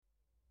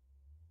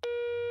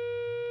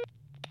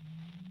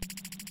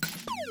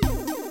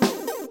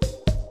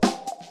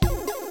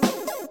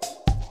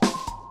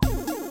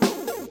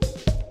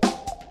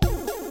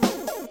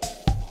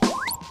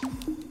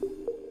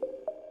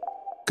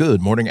Good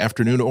morning,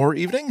 afternoon, or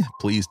evening.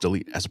 Please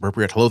delete as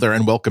appropriate. Hello there,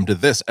 and welcome to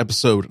this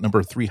episode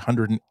number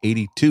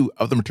 382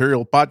 of the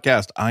Material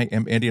Podcast. I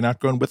am Andy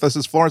Notgoon. With us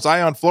is Florence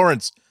Ion.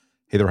 Florence,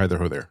 hey there, hi there,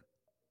 ho there.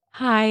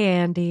 Hi,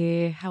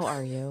 Andy. How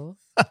are you?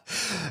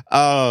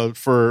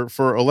 For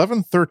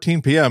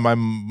 11:13 p.m.,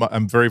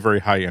 I'm very,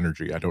 very high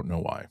energy. I don't know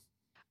why.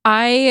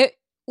 I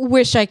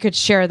wish I could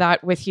share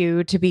that with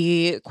you, to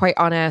be quite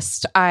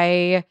honest.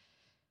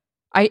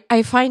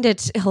 I find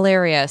it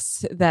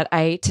hilarious that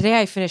today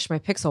I finished my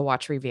Pixel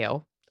Watch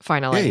review,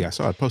 finally. Hey, I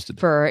saw it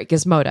posted. For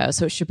Gizmodo,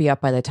 so it should be up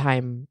by the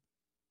time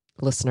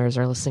listeners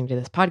are listening to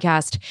this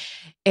podcast.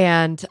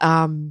 And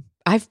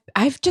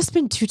I've just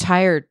been too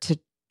tired to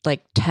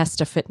test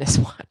a fitness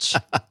watch.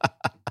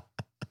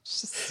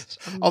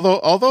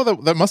 Although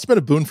that must have been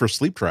a boon for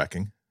sleep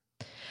tracking.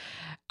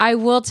 I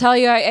will tell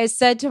you, I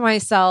said to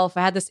myself,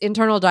 I had this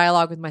internal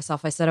dialogue with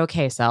myself. I said,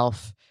 okay,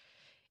 self,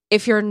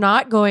 if you're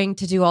not going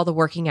to do all the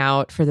working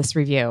out for this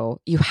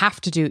review, you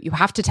have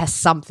to test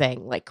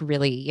something,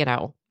 really,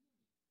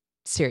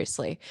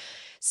 seriously.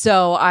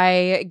 So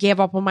I gave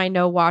up on my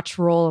no watch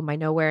rule and my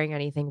no wearing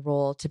anything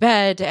rule to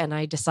bed. And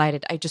I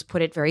decided I just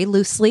put it very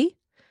loosely.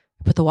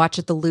 I put the watch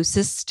at the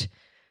loosest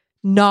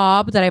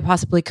knob that I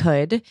possibly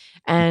could.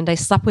 And I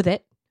slept with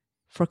it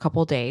for a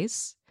couple of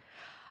days.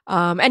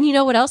 And you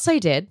know what else I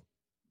did?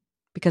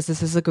 Because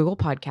this is a Google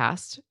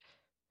podcast,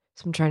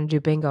 so I'm trying to do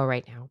bingo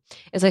right now,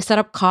 is I set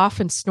up cough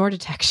and snore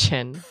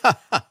detection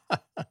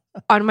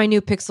on my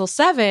new Pixel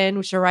 7,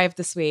 which arrived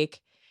this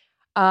week.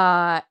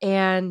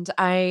 And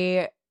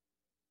I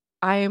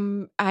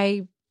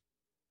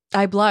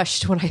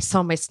blushed when I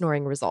saw my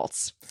snoring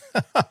results.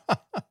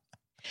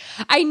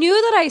 I knew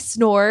that I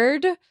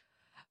snored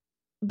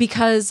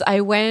because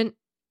I went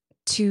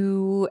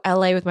to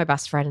LA with my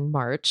best friend in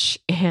March,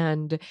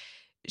 and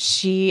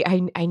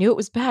I knew it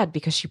was bad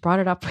because she brought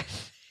it up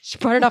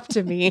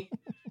to me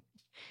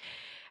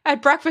at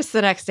breakfast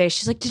the next day.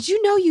 She's like, "Did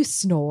you know you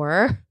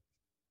snore?"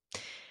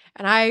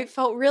 And I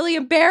felt really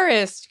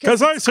embarrassed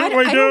because I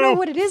certainly do. I don't know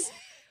what it is.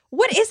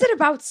 What is it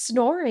about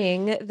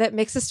snoring that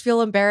makes us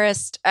feel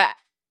embarrassed?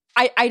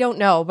 I don't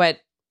know, but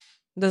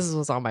this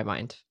was on my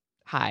mind.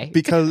 Hi.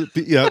 Because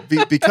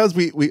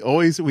we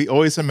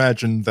always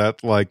imagine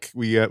that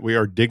we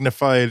are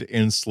dignified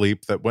in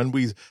sleep, that when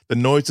the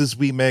noises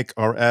we make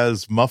are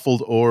as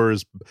muffled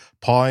oars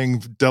pawing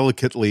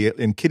delicately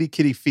in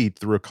kitty feet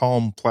through a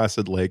calm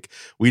placid lake.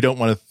 We don't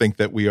want to think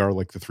that we are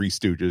like the Three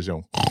Stooges,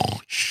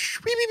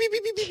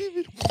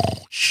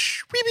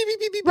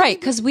 Right,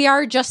 because we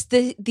are just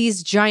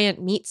these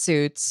giant meat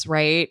suits,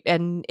 right?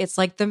 And it's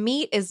like the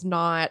meat is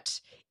not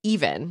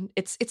even.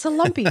 It's a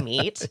lumpy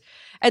meat.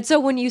 And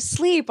so when you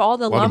sleep, all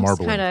the lumps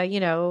kind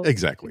of,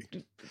 exactly,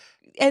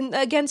 and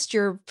against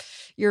your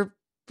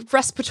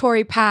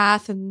respiratory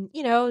path, and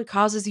it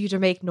causes you to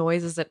make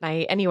noises at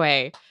night.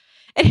 Anyway,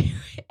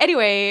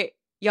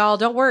 y'all,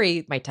 don't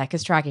worry. My tech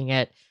is tracking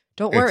it.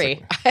 Don't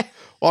worry. Exactly.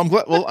 Well, I'm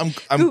glad. Well, I'm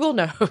Google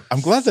knows.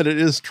 I'm glad that it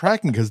is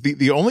tracking, because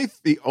the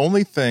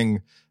only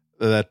thing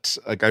that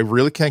I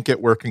really can't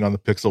get working on the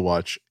Pixel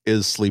Watch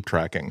is sleep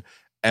tracking.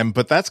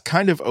 But that's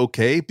kind of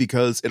okay,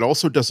 because it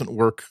also doesn't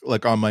work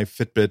on my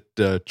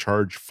Fitbit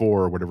Charge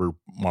 4 or whatever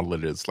model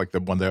it is, like the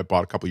one that I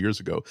bought a couple years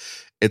ago.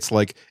 It's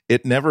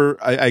it never.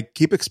 I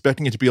keep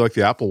expecting it to be like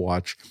the Apple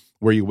Watch,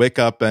 where you wake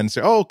up and say,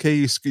 "Oh, okay,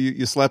 you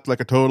slept a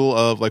total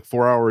of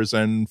 4 hours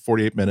and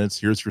 48 minutes.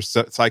 Here's your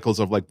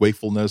cycles of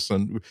wakefulness,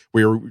 and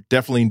we're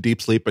definitely in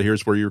deep sleep, but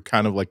here's where you're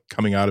kind of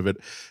coming out of it."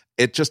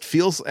 It just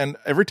feels, and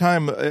every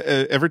time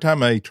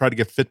I try to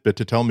get Fitbit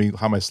to tell me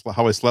how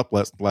I slept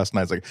last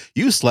night, it's like,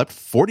 "You slept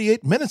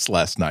 48 minutes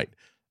last night."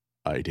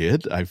 I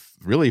did. I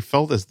really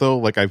felt as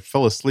though I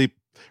fell asleep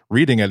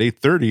reading at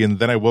 8:30, and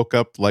then I woke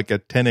up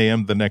at 10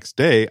 a.m. the next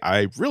day.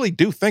 I really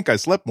do think I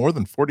slept more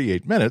than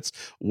 48 minutes.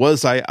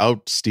 Was I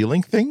out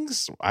stealing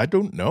things? I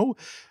don't know.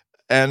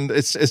 And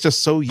it's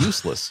just so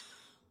useless.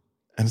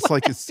 And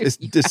it's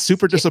it's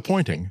super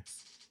disappointing.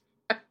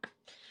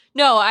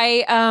 No,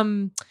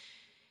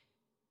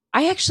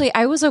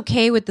 I was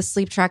okay with the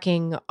sleep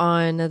tracking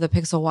on the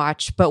Pixel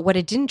Watch, but what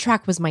it didn't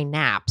track was my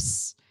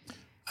naps.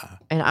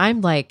 And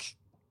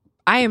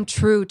I am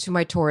true to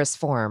my Taurus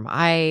form.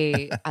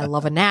 I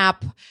love a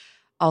nap.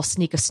 I'll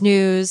sneak a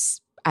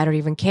snooze. I don't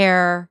even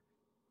care.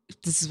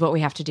 This is what we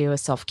have to do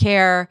as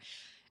self-care.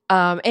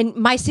 And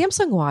my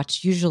Samsung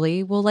watch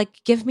usually will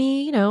give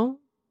me,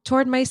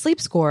 toward my sleep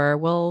score,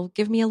 will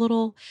give me a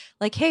little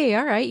hey,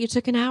 all right, you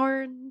took an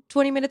hour and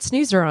 20-minute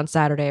snoozer on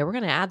Saturday. We're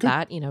going to add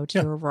that, to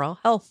your overall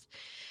health.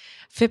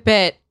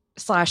 Fitbit /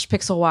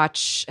 Pixel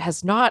Watch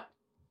has not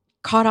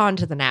caught on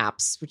to the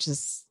naps, which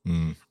is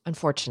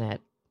unfortunate.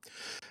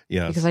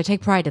 Yeah, because I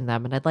take pride in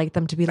them and I'd like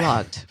them to be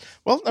logged.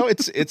 Well, no,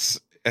 it's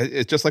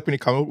just like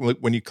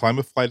when you climb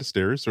a flight of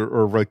stairs,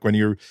 or when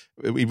you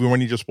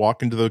just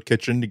walk into the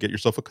kitchen to get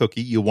yourself a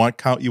cookie, you want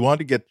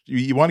to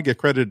get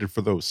credited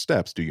for those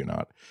steps, do you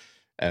not?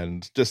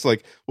 And just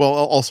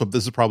also,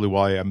 this is probably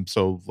why I'm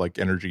so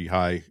energy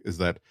high, is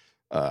that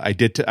I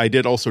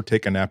did also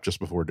take a nap just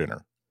before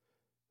dinner.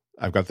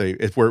 I've got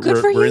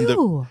we're in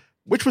the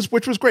which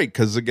was great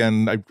because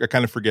again, I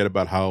kind of forget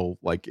about how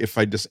like if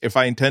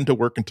I intend to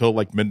work until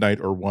like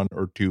midnight or 1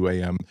 or 2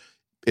 a.m.,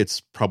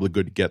 it's probably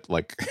good to get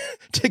like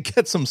to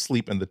get some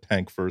sleep in the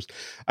tank first.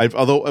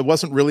 Although it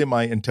wasn't really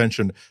my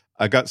intention.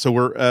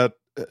 We're at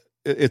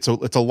it's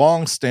a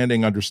long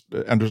standing under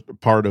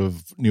part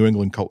of New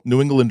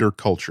Englander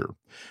culture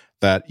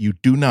that you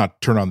do not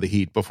turn on the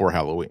heat before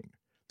Halloween.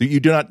 You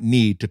do not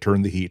need to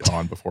turn the heat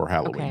on before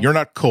Halloween. Okay. You're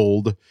not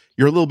cold.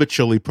 You're a little bit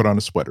chilly. Put on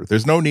a sweater.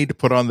 There's no need to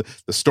put on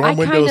the storm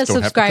windows.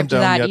 Don't have to come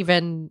down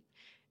yet.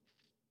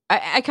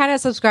 I kind of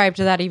subscribe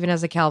to that even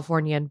as a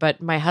Californian, but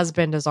my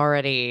husband is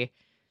already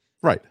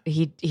right.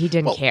 He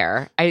didn't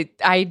care.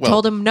 I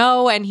told him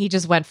no, and he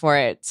just went for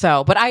it.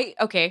 So, but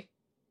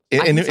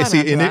in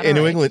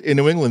New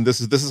England, this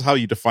is how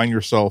you define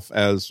yourself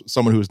as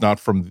someone who is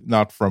not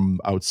from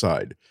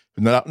outside.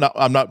 I'm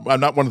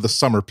not one of the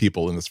summer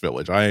people in this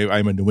village.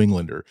 I'm a New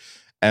Englander,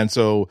 and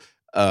so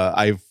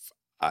my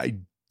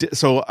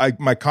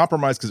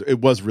compromise, because it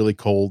was really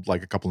cold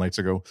like a couple nights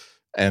ago,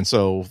 and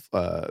so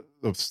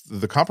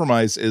the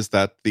compromise is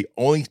that the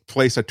only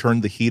place I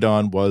turned the heat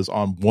on was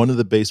on one of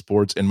the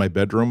baseboards in my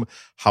bedroom.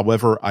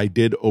 However, I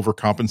did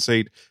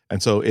overcompensate,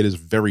 and so it is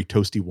very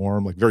toasty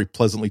warm, like very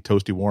pleasantly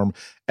toasty warm.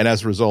 And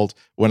as a result,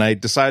 when I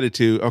decided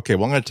to, I'm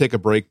going to take a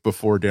break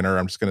before dinner.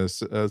 I'm just going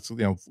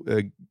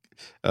to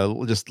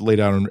just lay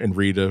down and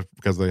read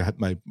because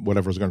my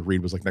whatever I was going to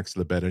read was like next to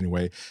the bed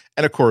anyway.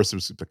 And of course, it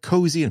was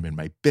cozy. And I'm in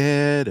my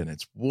bed, and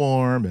it's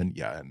warm, and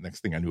and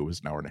next thing I knew, it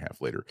was an hour and a half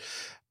later.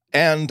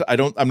 And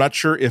I'm not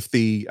sure if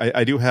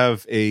I do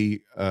have a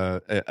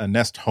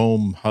Nest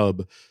Home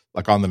hub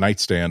like on the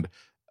nightstand.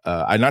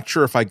 I'm not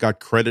sure if I got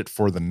credit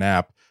for the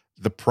nap.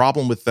 The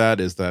problem with that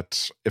is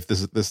that if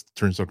this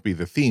turns out to be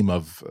the theme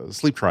of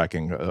sleep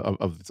tracking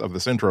of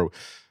this intro,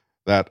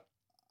 that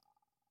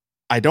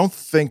I don't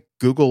think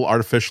Google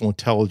artificial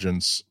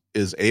intelligence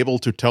is able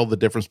to tell the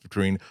difference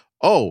between,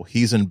 oh,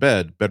 he's in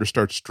bed, better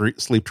start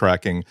sleep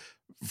tracking,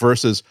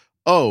 versus,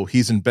 oh,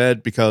 he's in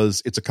bed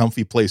because it's a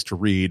comfy place to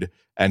read,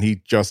 and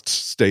he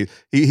just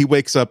he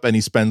wakes up and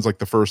he spends like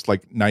the first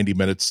like 90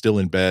 minutes still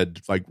in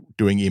bed, like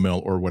doing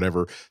email or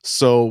whatever.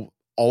 So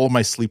all of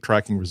my sleep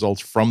tracking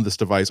results from this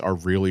device are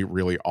really,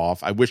 really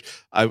off. I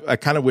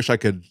kind of wish I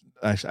could.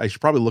 I should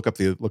probably look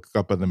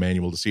up in the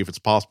manual to see if it's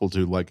possible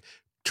to like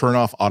turn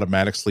off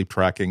automatic sleep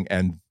tracking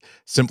and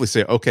simply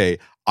say, okay,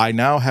 I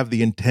now have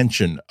the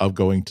intention of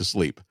going to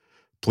sleep.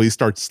 Please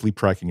start sleep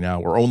tracking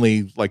now, or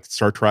only like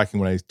start tracking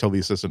when I tell the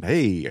assistant,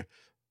 hey,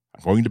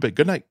 I'm going to bed.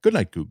 Good night,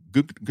 Google.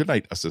 Good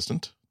night,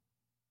 assistant.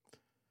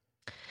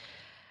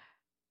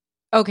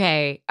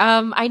 Okay.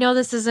 I know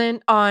this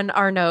isn't on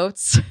our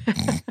notes,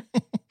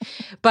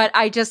 but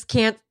I just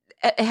can't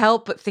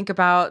help but think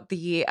about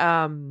the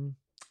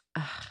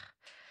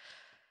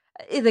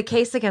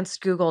case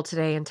against Google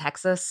today in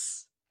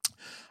Texas.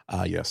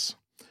 Yes.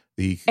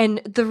 And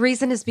the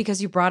reason is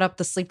because you brought up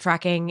the sleep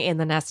tracking in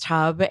the Nest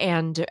Hub,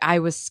 and I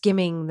was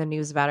skimming the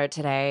news about it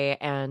today,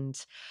 and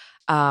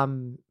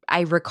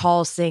I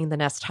recall seeing the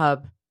Nest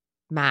Hub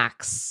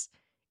Max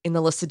in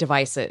the list of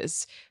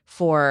devices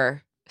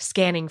for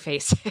scanning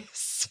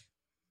faces.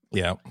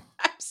 Yeah.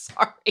 I'm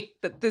sorry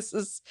that this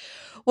is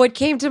what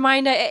came to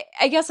mind.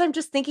 I guess I'm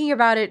just thinking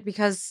about it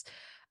because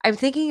I'm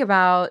thinking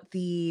about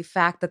the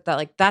fact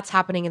that that's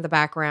happening in the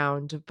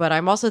background, but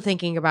I'm also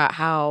thinking about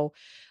how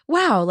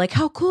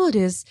cool it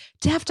is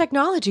to have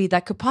technology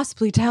that could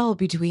possibly tell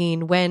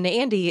between when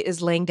Andy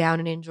is laying down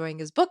and enjoying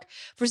his book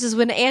versus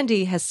when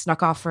Andy has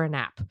snuck off for a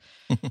nap.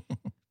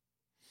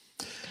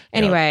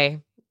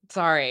 Anyway,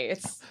 sorry.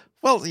 It's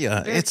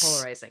very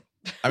polarizing.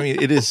 I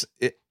mean, it is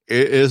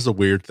a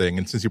weird thing.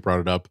 And since you brought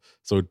it up,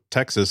 so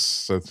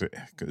Texas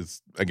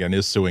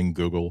is suing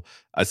Google.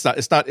 It's not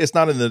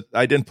in the,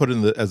 I didn't put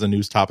it as a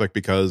news topic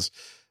because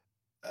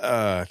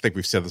I think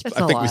we've said this.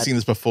 I think we've seen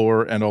this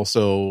before, and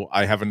also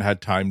I haven't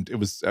had time.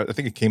 I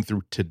think it came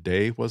through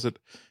today, was it?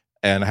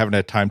 And I haven't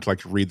had time to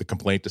read the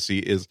complaint to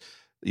see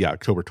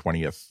October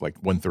 20th,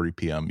 like 1:30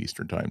 p.m.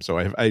 Eastern time. So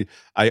I've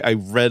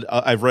read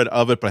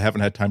of it, but I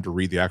haven't had time to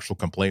read the actual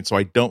complaint. So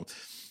I'm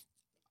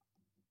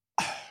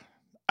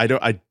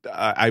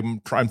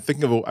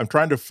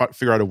trying to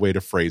figure out a way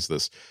to phrase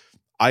this.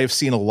 I have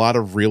seen a lot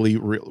of really,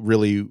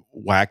 really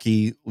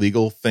wacky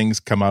legal things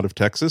come out of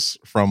Texas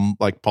from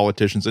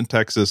politicians in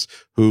Texas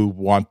who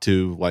want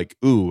to what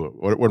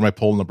do my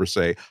poll numbers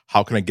say?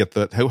 How can I get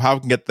that? How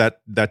can I get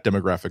that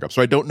demographic up?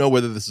 So I don't know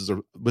whether this is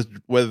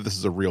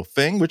a real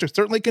thing, which it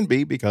certainly can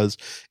be, because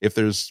if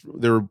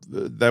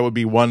that would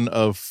be one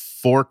of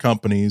 4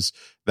 companies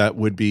that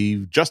would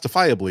be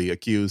justifiably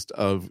accused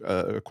of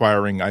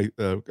capturing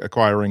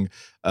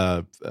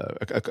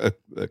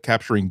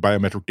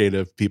biometric data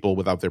of people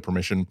without their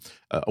permission.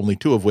 Only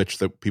 2 of which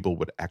that people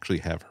would actually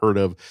have heard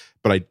of.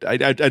 But I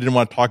didn't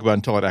want to talk about it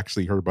until I'd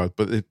actually heard about it.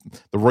 But the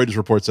Reuters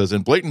report says,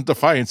 in blatant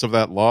defiance of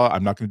that law,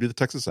 I'm not going to do the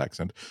Texas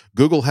accent,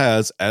 Google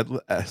has,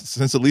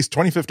 since at least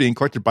 2015,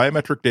 collected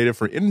biometric data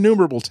for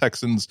innumerable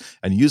Texans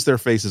and used their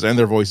faces and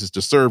their voices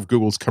to serve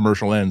Google's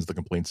commercial ends, the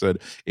complaint said.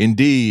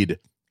 Indeed,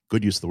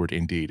 Good use of the word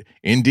indeed.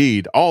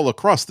 Indeed, all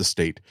across the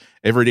state,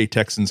 everyday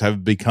Texans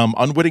have become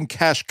unwitting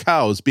cash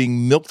cows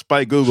being milked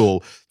by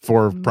Google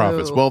for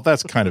profits. Well,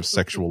 that's kind of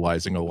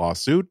sexualizing a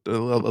lawsuit,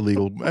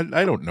 illegal.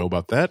 I don't know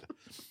about that.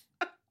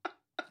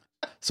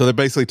 So they're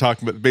basically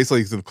talking about,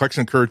 the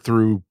collection occurred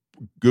through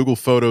Google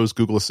Photos,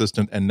 Google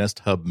Assistant, and Nest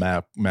Hub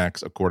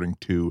Max, according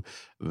to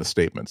the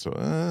statement. So,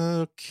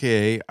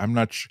 okay, I'm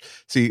not sure.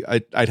 See,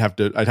 I'd have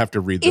to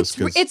read this.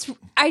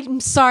 I'm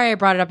sorry I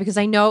brought it up because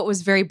I know it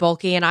was very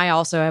bulky, and I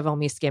also have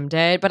only skimmed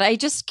it, but I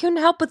just couldn't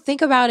help but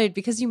think about it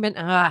because you meant.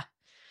 I'm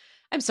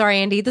sorry,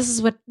 Andy. This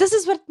is what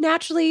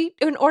naturally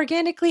and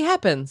organically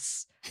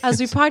happens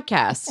as we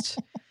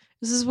podcast.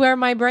 This is where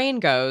my brain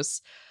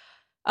goes.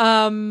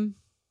 Sleep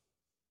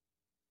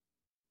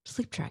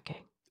tracking.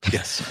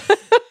 Yes.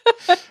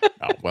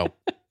 Oh, well.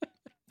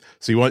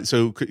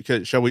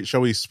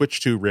 Shall we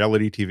switch to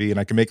reality TV, and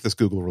I can make this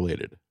Google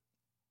related?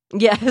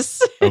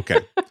 Yes.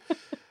 Okay.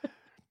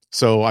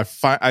 So one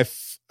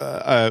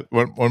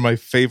of my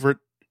favorite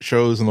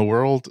shows in the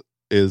world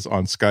is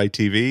on Sky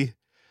TV.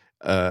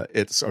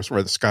 It's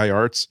the Sky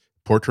Arts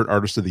Portrait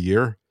Artist of the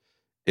Year.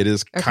 It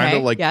is kind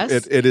of like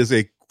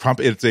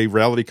it's a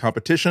reality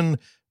competition,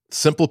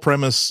 simple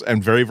premise,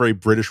 and very, very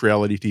British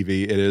reality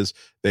TV. It is,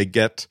 they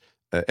get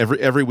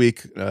every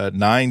week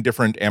 9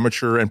 different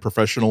amateur and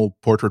professional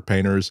portrait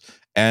painters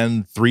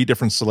and 3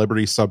 different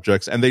celebrity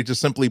subjects, and they just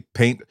simply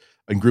paint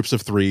in groups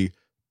of 3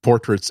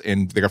 portraits,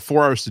 and they got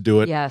 4 hours to do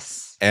it.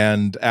 Yes.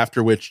 And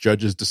after which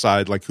judges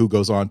decide like who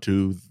goes on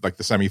to like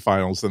the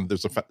semifinals, and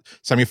there's a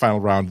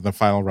semifinal round and the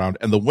final round,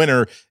 and the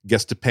winner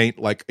gets to paint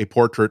like a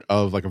portrait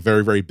of like a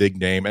very, very big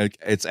name, and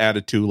it's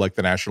added to like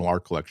the National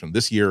Art Collection.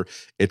 This year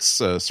it's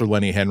Sir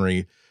Lenny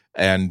Henry,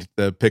 and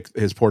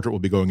his portrait will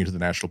be going into the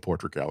National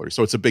Portrait Gallery.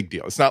 So it's a big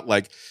deal. It's not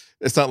like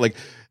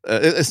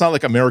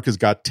America's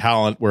Got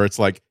Talent, where it's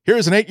like,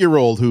 here's an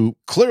 8-year-old who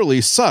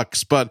clearly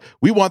sucks, but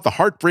we want the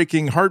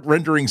heartbreaking,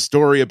 heart-rendering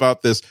story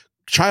about this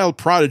child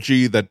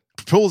prodigy that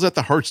pulls at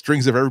the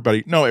heartstrings of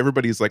everybody. No,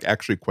 everybody's like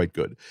actually quite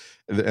good,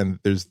 and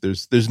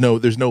there's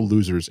no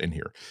losers in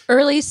here.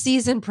 Early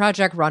season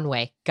Project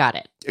Runway. Got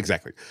it.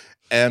 Exactly.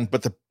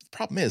 But the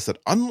problem is that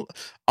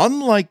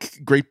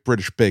unlike Great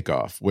British Bake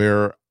Off,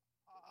 where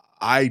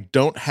I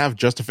don't have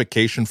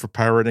justification for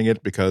pirating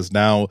it, because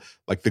now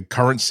like the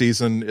current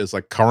season is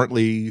like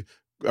currently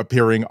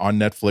appearing on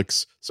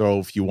Netflix. So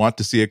if you want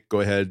to see it,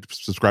 go ahead,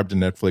 subscribe to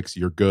Netflix.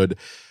 You're good.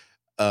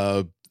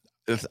 I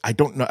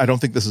don't know. I don't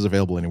think this is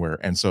available anywhere.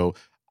 And so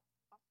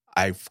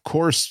I, of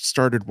course,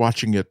 started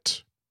watching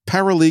it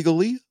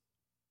paralegally,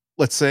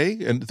 let's say,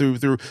 and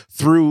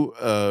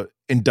through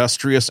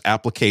industrious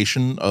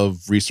application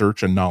of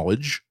research and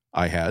knowledge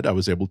I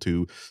was able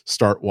to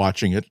start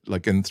watching it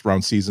like in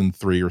around season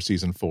 3 or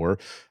season 4.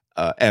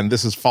 And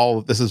this has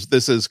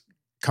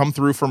come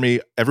through for me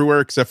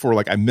everywhere except for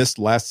like I missed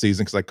last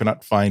season because I could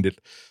not find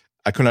it.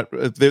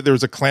 There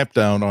was a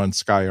clampdown on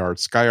Sky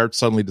Arts. Sky Arts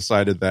suddenly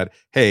decided that,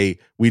 hey,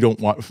 we don't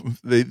want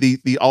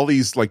the all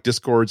these like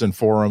discords and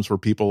forums where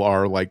people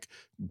are like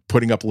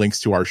putting up links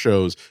to our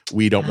shows.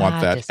 We don't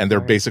want that. Discord. And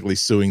they're basically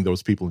suing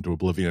those people into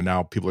oblivion. And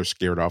now people are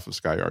scared off of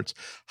Sky Arts.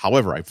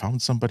 However, I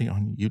found somebody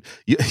on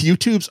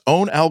YouTube's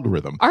own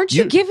algorithm. Aren't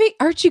you giving?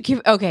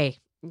 Okay.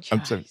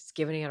 I'm sorry. He's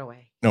giving it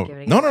away.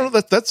 No.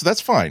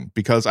 That's fine,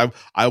 because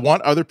I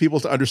want other people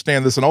to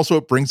understand this. And also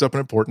it brings up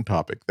an important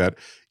topic that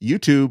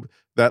YouTube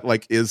that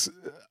like is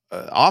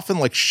often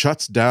like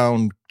shuts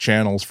down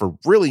channels for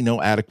really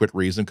no adequate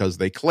reason, because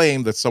they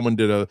claim that someone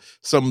did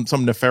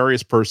some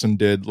nefarious person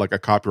did like a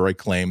copyright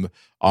claim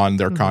on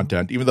their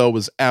content, even though it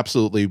was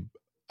absolutely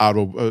out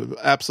of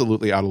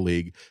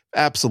league,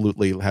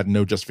 absolutely had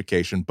no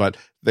justification. But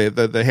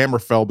the hammer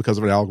fell because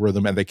of an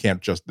algorithm, and the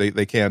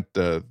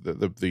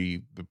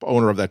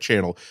owner of that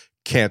channel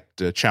can't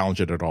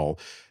challenge it at all.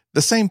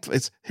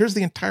 Here's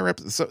the entire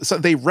episode. So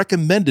they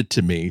recommended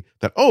to me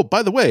that, oh,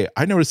 by the way,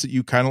 I noticed that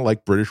you kind of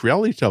like British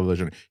reality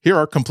television. Here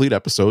are complete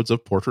episodes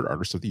of Portrait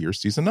Artist of the Year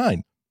season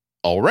 9.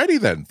 Alrighty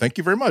then, thank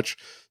you very much.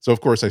 So of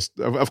course I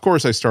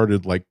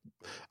started like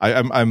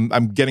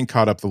I'm getting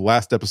caught up. The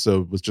last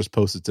episode was just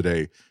posted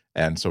today,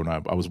 and so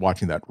now I was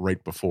watching that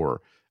right before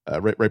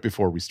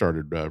we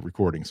started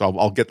recording. So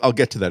I'll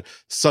get to that.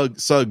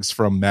 Suggs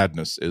from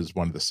Madness is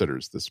one of the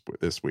sitters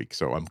this week.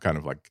 So I'm kind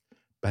of like,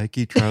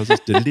 baggy trousers,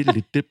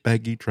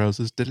 baggy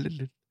trousers.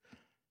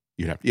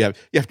 You have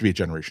to be a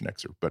Generation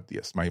Xer, but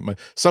yes, my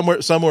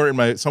somewhere in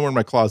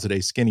my closet,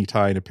 a skinny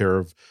tie and a pair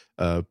of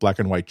black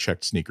and white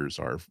checked sneakers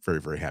are very,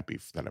 very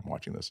happy that I'm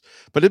watching this.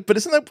 But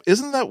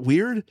isn't that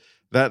weird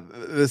that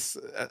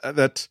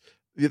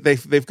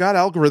they've got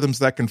algorithms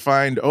that can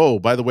find, oh,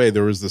 by the way,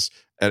 there was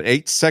an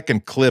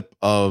 8-second clip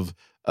of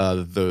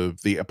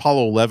the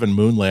Apollo 11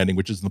 moon landing,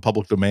 which is in the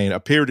public domain,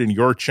 appeared in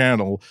your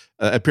channel,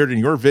 appeared in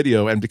your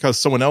video, and because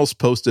someone else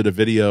posted a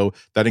video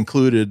that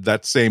included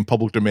that same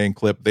public domain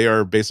clip, they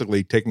are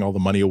basically taking all the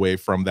money away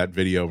from that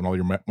video and all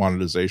your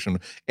monetization,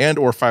 and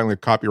or filing a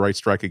copyright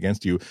strike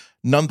against you.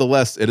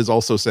 Nonetheless, it is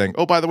also saying,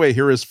 oh, by the way,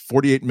 here is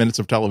 48 minutes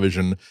of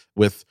television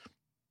with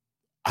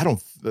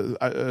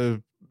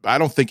I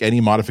don't think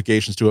any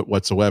modifications to it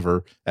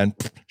whatsoever. And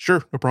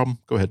sure, no problem.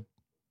 Go ahead.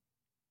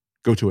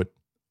 Go to it.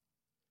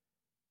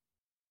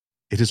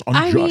 It is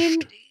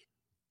unjust.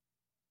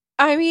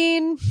 I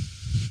mean,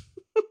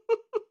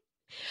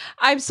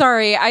 I'm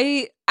sorry.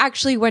 I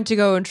actually went to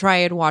go and try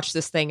and watch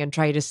this thing and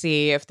try to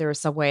see if there was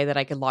some way that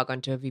I could log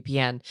onto a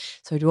VPN.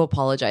 So I do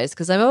apologize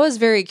because I'm always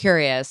very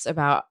curious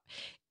about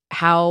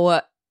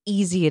how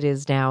easy it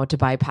is now to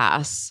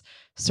bypass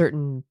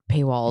certain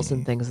paywalls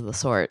and things of the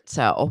sort.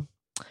 So,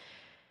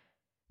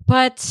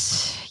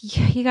 but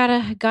you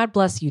gotta, God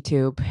bless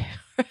YouTube.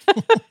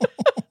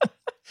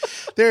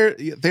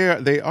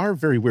 They are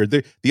very weird.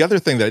 The other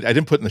thing that I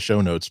didn't put in the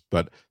show notes,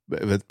 but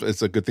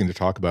it's a good thing to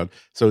talk about.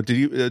 So, do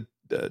you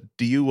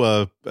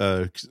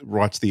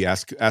watch the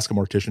Ask a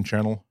Mortician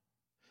channel?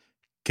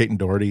 Kate and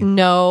Doherty?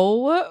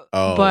 No,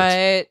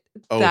 but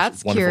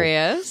that's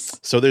curious.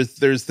 So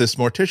there's this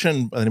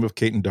mortician by the name of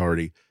Kate and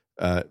Doherty,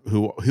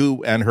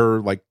 who and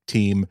her like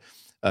team.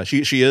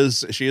 She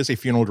is a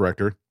funeral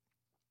director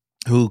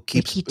who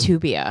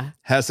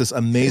has this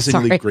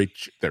amazingly great.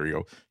 There you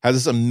go. Has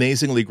this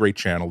amazingly great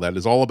channel that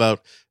is all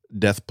about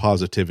death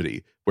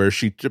positivity, where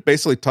she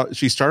basically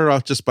she started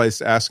off just by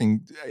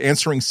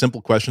answering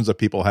simple questions that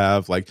people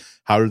have, like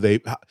how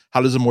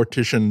does a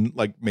mortician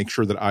like make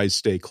sure that eyes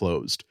stay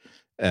closed,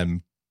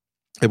 and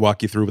they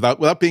walk you through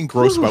without being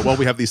gross about, well,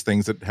 we have these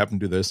things that happen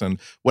to this, and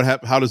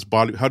how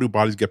do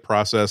bodies get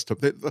processed,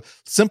 the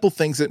simple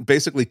things that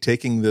basically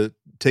taking the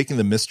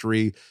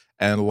mystery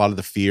and a lot of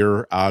the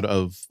fear out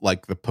of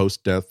like the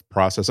post-death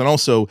process, and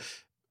also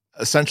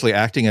essentially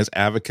acting as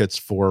advocates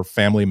for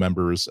family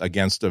members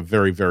against a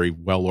very, very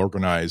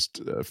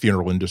well-organized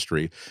funeral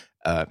industry.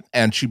 And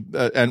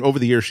over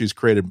the years, she's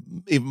created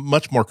even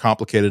much more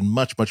complicated,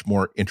 much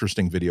more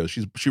interesting videos.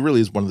 She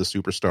really is one of the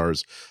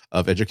superstars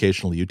of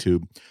educational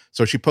YouTube.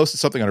 So she posted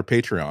something on her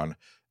Patreon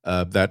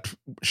that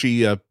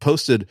she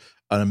posted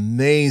an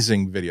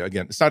amazing video.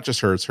 Again, it's not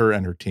just her; it's her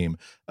and her team.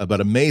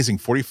 But amazing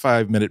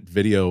 45-minute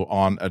video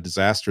on a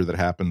disaster that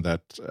happened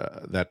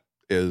that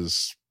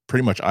is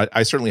pretty much.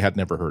 I certainly had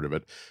never heard of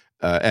it,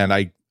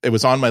 and it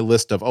was on my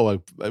list of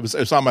it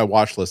was on my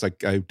watch list.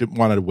 I didn't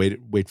want to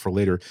wait for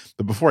later.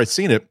 But before I'd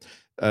seen it,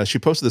 she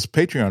posted this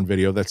Patreon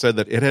video that said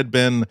that it had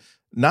been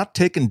not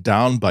taken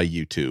down by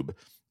YouTube,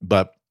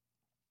 but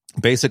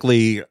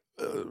basically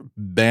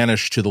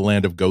banished to the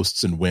land of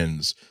ghosts and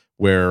winds,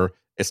 where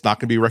it's not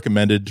going to be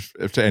recommended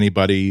to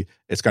anybody.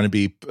 It's going to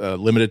be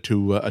limited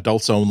to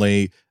adults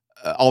only.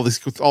 All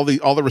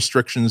the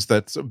restrictions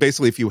that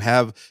basically if you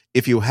have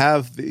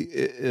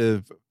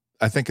the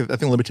I think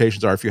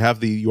limitations are if you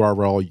have the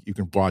URL you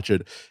can watch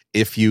it.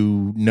 If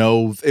you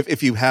know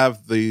if you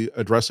have the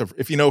address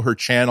if you know her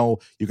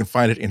channel, you can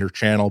find it in her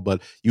channel,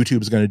 but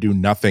YouTube is going to do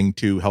nothing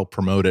to help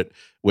promote it,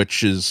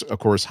 which is of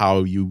course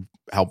how you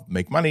help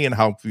make money and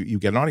how you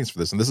get an audience for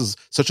this. And this is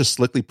such a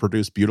slickly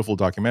produced, beautiful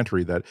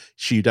documentary that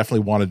she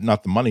definitely wanted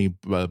not the money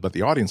but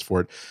the audience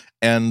for it.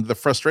 And the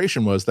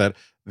frustration was that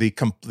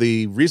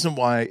the reason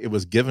why it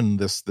was given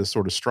this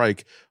sort of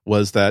strike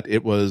was that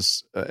it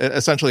was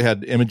essentially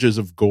had images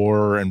of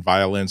gore and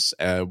violence,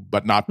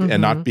 but not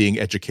and not being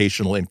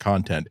educational in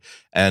content.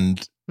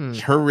 And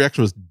her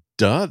reaction was,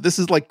 "Duh, this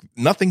is like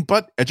nothing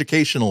but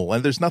educational."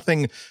 And there's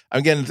nothing.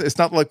 Again, it's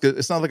not like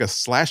a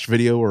slash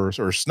video or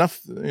snuff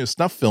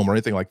film or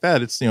anything like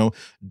that. It's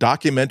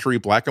documentary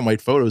black and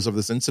white photos of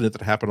this incident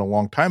that happened a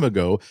long time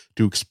ago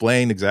to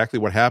explain exactly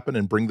what happened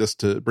and bring this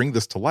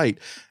to light.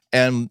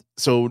 And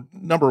so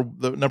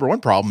the number one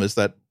problem is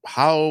that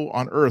how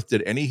on earth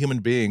did any human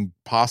being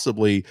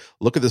possibly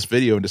look at this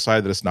video and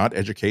decide that it's not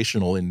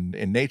educational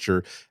in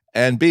nature?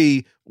 And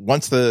B,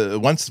 once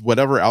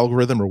whatever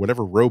algorithm or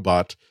whatever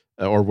robot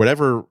or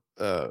whatever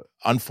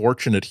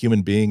unfortunate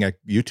human being at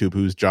YouTube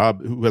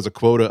who has a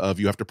quota of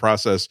you have to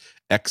process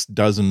X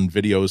dozen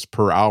videos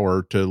per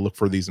hour to look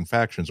for these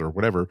infractions or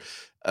whatever,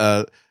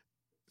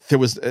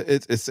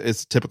 it's a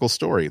typical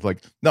story.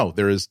 Like, no,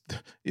 there is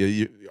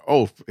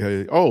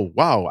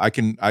wow, I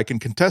can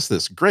contest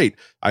this. Great.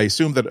 I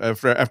assume that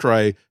after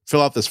I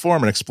fill out this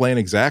form and explain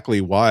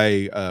exactly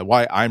why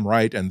I'm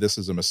right and this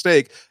is a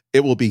mistake,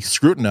 it will be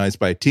scrutinized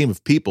by a team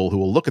of people who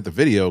will look at the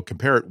video,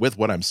 compare it with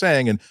what I'm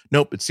saying, and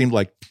nope, it seemed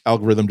like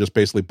algorithm just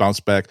basically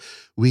bounced back.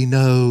 We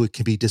know it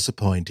can be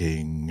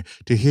disappointing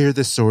to hear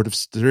this sort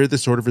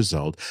of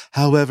result.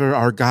 However,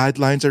 our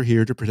guidelines are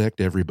here to protect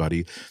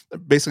everybody.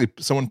 Basically,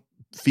 someone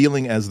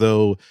feeling as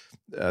though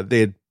they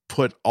had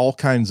put all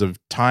kinds of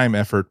time,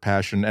 effort,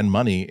 passion, and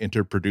money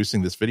into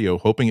producing this video,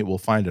 hoping it will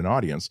find an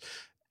audience.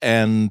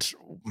 And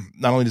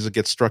not only does it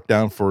get struck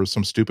down for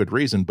some stupid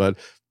reason, but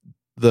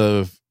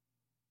the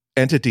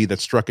entity that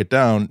struck it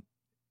down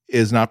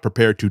is not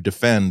prepared to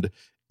defend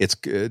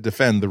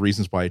the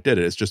reasons why it did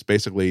it. It's just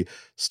basically,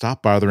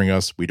 stop bothering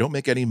us. We don't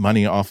make any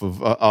money off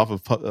of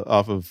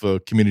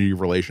community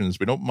relations.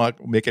 We don't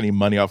make any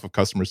money off of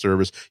customer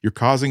service. You're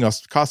costing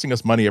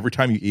us money every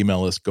time you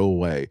email us. Go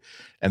away.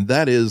 And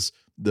that is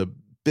the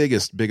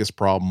biggest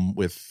problem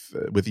with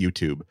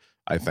YouTube,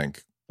 I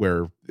think,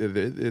 where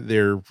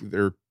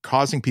they're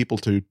causing people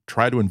to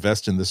try to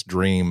invest in this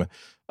dream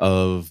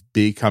of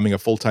becoming a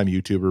full-time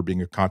YouTuber,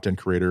 being a content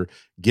creator,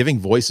 giving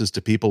voices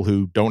to people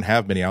who don't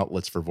have many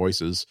outlets for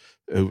voices.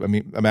 I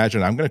mean,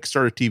 imagine I'm going to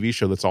start a TV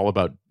show that's all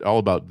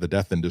about the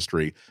death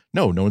industry.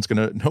 No one's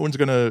gonna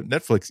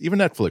even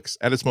Netflix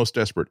at its most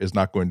desperate is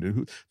not going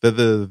to.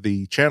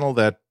 The channel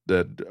that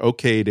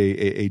okayed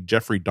a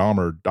Jeffrey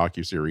Dahmer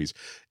docuseries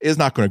is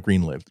not going to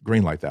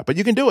greenlight that. But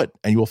you can do it,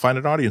 and you will find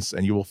an audience,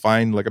 and you will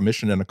find like a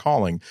mission and a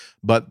calling.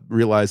 But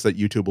realize that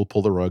YouTube will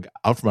pull the rug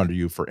out from under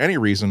you for any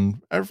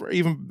reason, or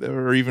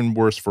even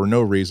worse, for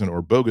no reason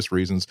or bogus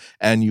reasons,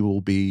 and you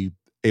will be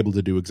able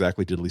to do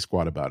exactly diddly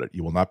squat about it.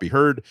 You will not be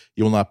heard.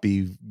 You will not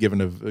be given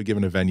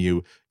a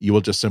venue. You will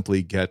just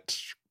simply get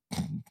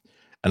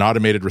an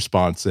automated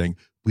response saying,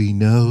 "We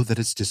know that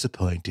it's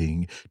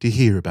disappointing to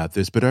hear about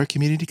this, but our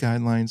community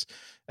guidelines,"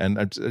 and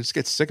I just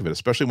get sick of it,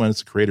 especially when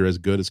it's a creator as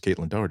good as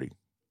Caitlin Doherty.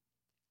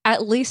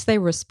 At least they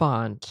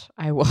respond,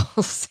 I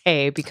will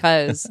say,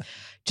 because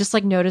just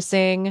like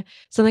noticing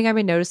something I've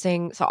been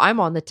noticing. So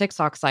I'm on the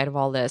TikTok side of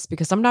all this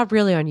because I'm not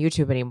really on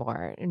YouTube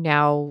anymore.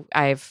 Now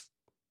I've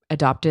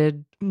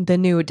adopted the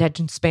new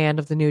attention span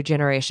of the new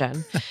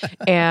generation.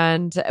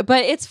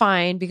 But it's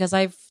fine because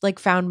I've like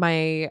found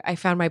my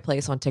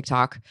place on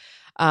TikTok.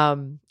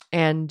 And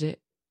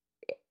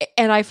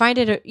I find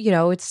it,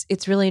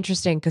 it's really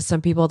interesting because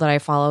some people that I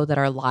follow that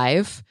are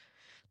live,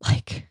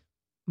 like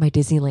my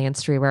Disneyland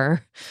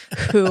streamer,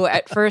 who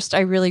at first I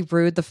really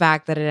rued the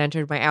fact that it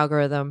entered my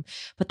algorithm.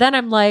 But then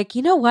I'm like,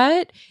 you know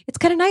what? It's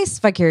kind of nice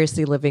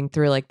vicariously living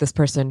through like this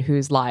person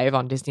who's live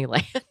on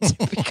Disneyland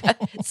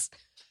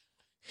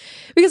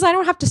because I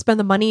don't have to spend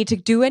the money to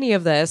do any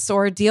of this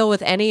or deal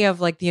with any of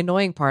like the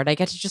annoying part. I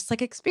get to just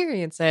like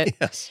experience it.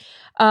 Yes.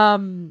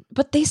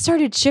 But they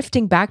started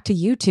shifting back to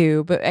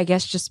YouTube, I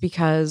guess just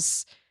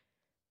because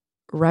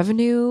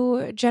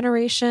revenue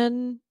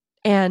generation,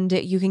 and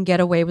you can get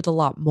away with a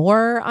lot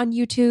more on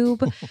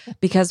YouTube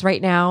because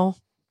right now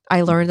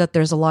I learned that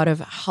there's a lot of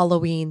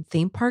Halloween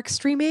theme park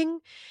streaming,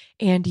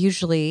 and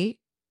usually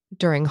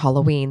during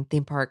Halloween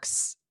theme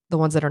parks, the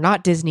ones that are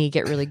not Disney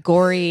get really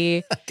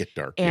gory, get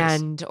dark,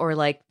 or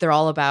like they're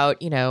all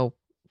about,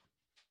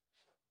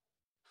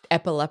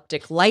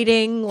 epileptic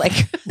lighting,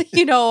 like,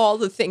 all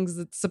the things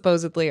that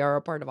supposedly are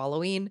a part of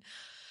Halloween.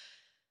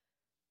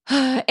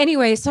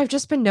 Anyway, so I've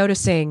just been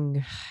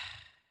noticing,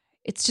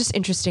 it's just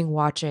interesting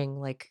watching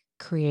like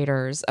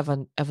creators of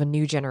a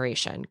new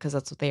generation, because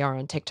that's what they are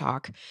on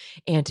TikTok,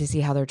 and to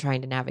see how they're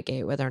trying to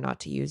navigate whether or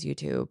not to use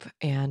YouTube.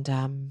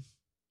 And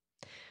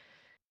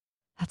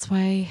that's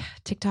why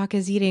TikTok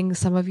is eating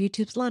some of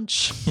YouTube's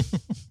lunch.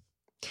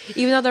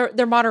 Even though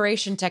their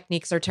moderation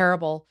techniques are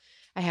terrible,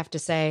 I have to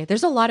say.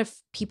 There's a lot of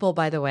people,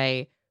 by the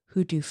way,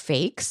 who do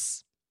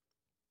fakes.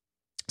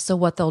 So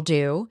what they'll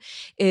do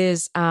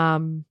is,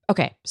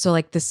 so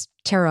like this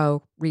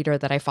tarot reader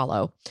that I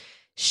follow,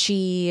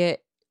 she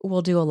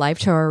will do a live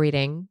tarot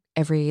reading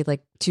every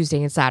like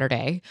Tuesday and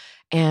Saturday.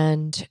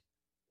 And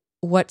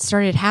what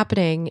started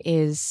happening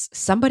is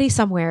somebody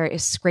somewhere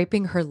is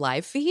scraping her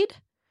live feed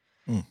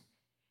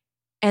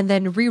and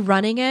then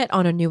rerunning it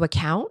on a new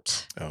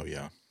account. Oh,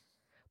 yeah.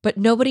 But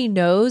nobody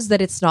knows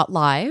that it's not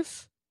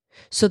live.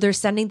 So they're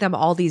sending them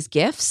all these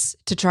gifts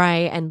to try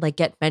and like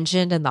get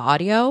mentioned in the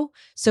audio.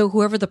 So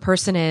whoever the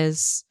person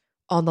is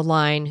on the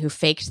line who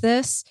faked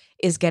this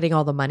is getting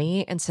all the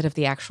money instead of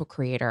the actual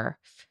creator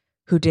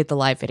who did the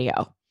live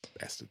video.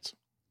 Bastards.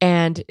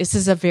 And this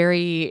is a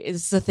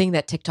thing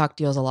that TikTok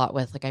deals a lot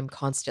with. Like I'm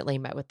constantly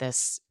met with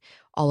this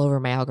all over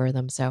my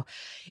algorithm. So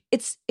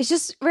it's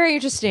just very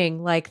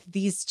interesting. Like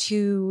these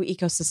two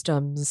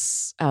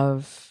ecosystems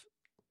of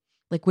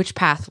like, which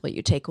path will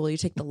you take? Will you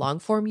take the long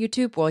form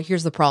YouTube? Well,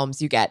 here's the problems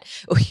you get.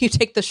 Will you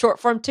take the short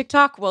form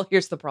TikTok? Well,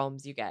 here's the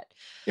problems you get.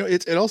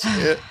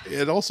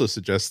 It also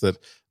suggests that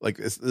like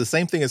the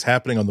same thing is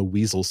happening on the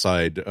Weasel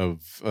side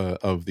of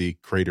the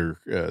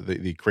creator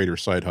the creator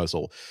side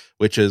hustle,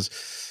 which is,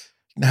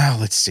 now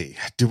let's see.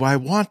 Do I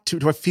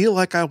feel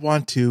like I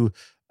want to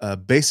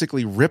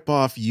basically rip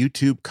off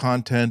YouTube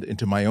content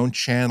into my own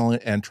channel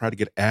and try to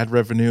get ad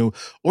revenue?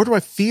 Or do I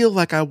feel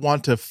like I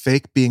want to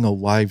fake being a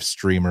live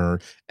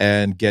streamer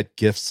and get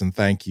gifts and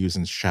thank yous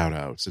and shout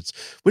outs? It's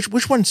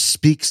which one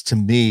speaks to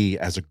me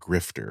as a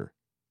grifter?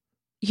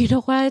 You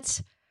know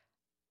what?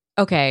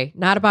 Okay,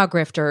 not about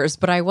grifters,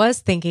 but I was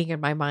thinking in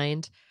my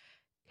mind,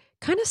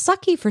 kind of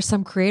sucky for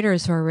some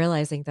creators who are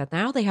realizing that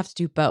now they have to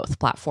do both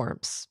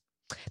platforms.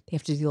 They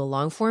have to do a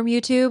long form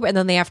YouTube, and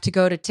then they have to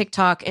go to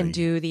TikTok and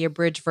do the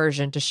abridged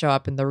version to show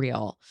up in the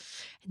reel.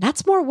 And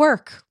that's more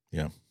work.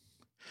 Yeah.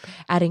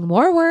 Adding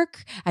more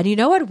work. And you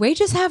know what?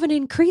 Wages haven't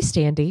increased,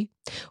 Andy.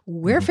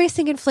 We're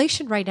facing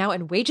inflation right now,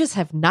 and wages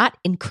have not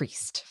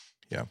increased.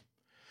 Yeah.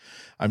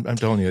 I'm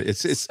telling you,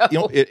 it's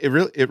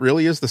it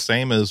really is the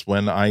same as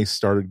when I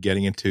started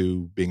getting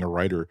into being a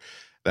writer,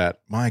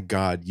 that my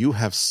God, you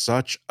have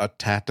such a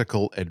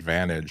tactical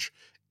advantage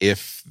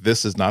if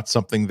this is not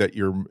something that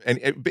you're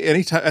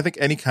any time. I think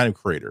any kind of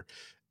creator,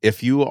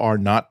 if you are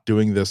not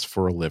doing this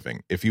for a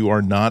living, if you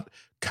are not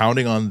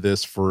counting on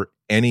this for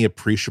any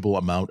appreciable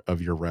amount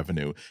of your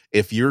revenue.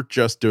 If you're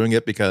just doing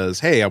it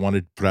because, hey, I want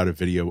to put out a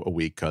video a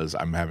week because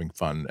I'm having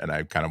fun and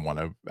I kind of want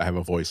to have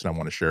a voice and I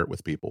want to share it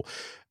with people,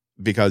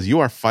 because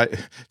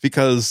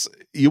because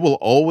you will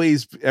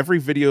always, every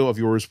video of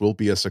yours will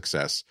be a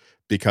success,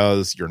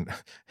 because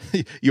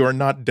you are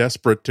not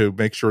desperate to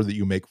make sure that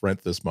you make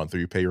rent this month or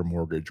you pay your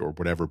mortgage or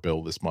whatever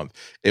bill this month.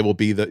 It will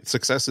be, the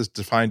success is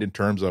defined in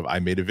terms of, I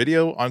made a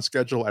video on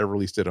schedule, I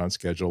released it on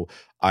schedule,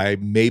 I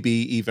maybe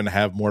even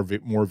have more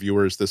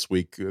viewers this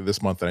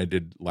month than I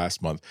did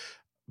last month.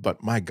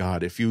 But my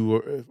God, if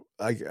you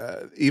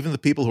even the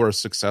people who are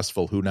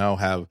successful, who now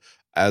have,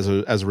 as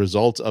a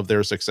result of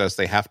their success,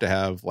 they have to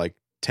have like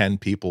 10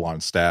 people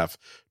on staff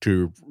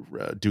to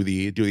do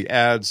the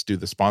ads, do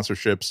the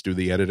sponsorships, do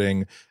the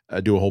editing,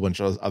 do a whole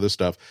bunch of other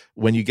stuff.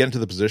 When you get into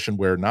the position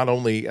where not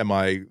only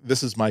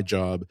this is my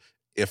job,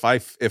 if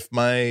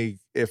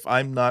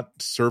I'm not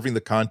serving the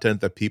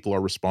content that people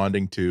are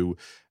responding to,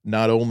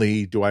 not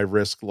only do I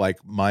risk like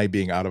my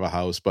being out of a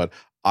house, but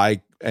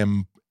I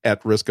am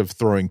at risk of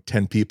throwing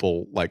 10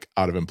 people like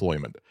out of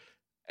employment.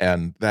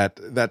 And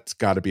that's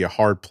got to be a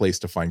hard place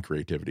to find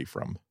creativity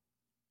from.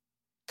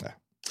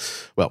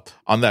 Well,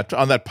 on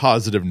that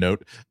positive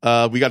note,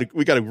 we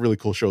got a really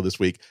cool show this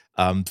week.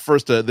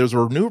 First, there's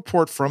a new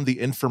report from The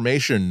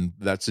Information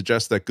that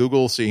suggests that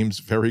Google seems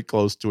very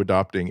close to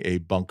adopting a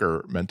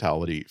bunker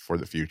mentality for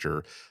the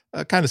future.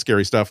 Kind of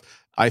scary stuff.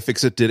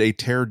 iFixit did a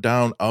tear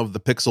down of the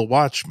Pixel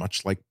Watch,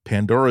 much like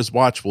Pandora's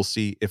watch. We'll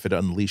see if it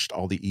unleashed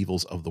all the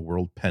evils of the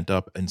world pent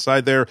up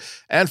inside there.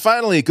 And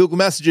finally, Google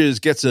Messages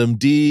get some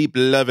deep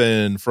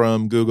lovin'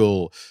 from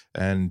Google.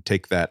 And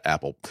take that,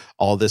 Apple.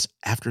 All this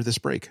after this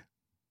break.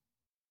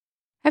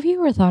 Have you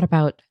ever thought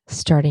about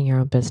starting your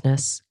own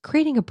business,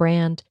 creating a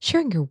brand,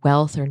 sharing your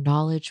wealth or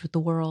knowledge with the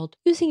world,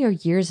 using your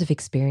years of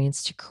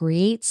experience to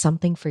create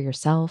something for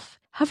yourself?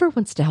 Hover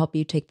wants to help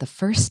you take the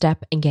first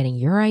step in getting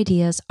your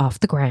ideas off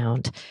the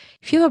ground.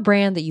 If you have a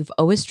brand that you've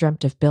always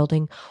dreamt of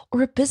building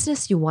or a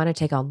business you want to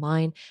take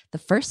online, the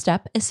first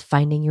step is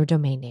finding your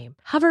domain name.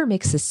 Hover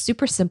makes this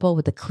super simple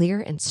with a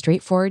clear and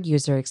straightforward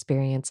user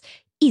experience,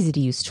 easy to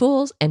use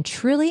tools, and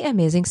truly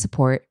amazing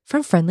support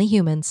from friendly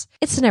humans.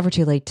 It's never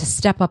too late to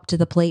step up to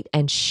the plate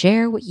and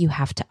share what you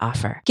have to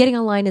offer. Getting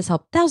online has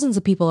helped thousands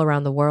of people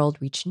around the world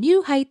reach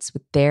new heights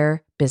with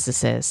their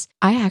businesses.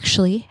 I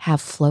actually have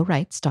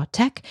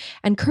flowrights.tech,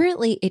 and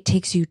currently it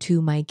takes you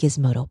to my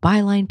Gizmodo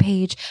byline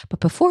page. But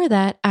before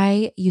that,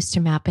 I used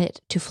to map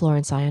it to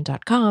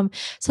florenceIon.com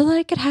so that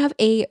I could have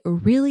a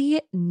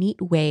really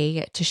neat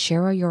way to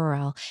share a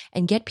URL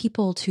and get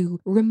people to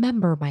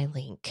remember my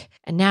link.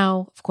 And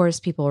now, of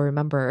course, people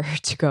remember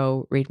to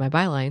go read my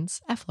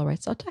bylines at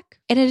flowrights.tech.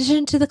 In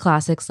addition to the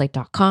classics like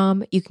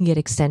 .com, you can get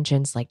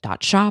extensions like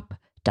 .shop,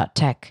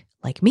 .tech,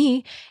 like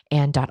me,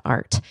 and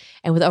 .art.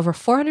 And with over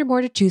 400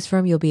 more to choose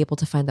from, you'll be able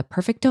to find the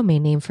perfect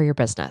domain name for your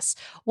business,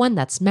 one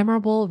that's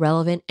memorable,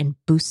 relevant, and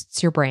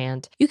boosts your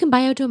brand. You can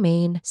buy a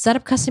domain, set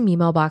up custom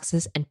email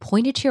boxes, and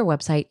point it to your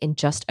website in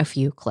just a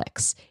few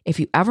clicks. If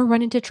you ever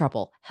run into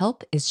trouble,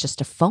 help is just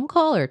a phone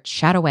call or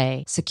chat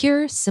away.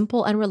 Secure,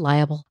 simple, and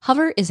reliable,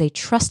 Hover is a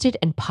trusted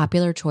and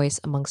popular choice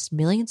amongst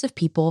millions of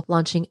people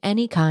launching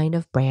any kind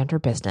of brand or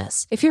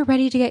business. If you're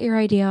ready to get your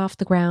idea off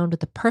the ground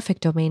with the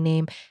perfect domain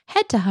name,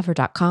 head to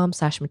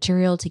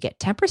hover.com/material to get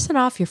 10%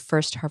 off your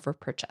first Hover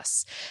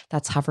purchase.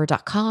 That's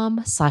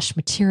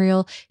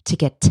hover.com/material to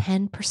get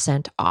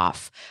 10%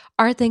 off.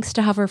 Our thanks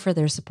to Hover for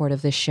their support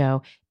of this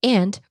show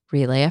and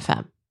Relay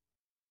FM.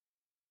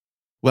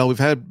 Well, we've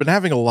been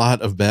having a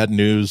lot of bad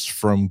news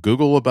from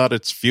Google about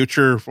its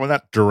future. Well,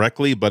 not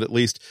directly, but at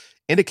least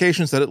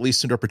indications that at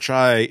least Sundar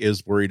Pichai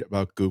is worried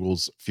about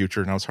Google's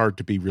future. Now, it's hard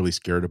to be really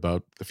scared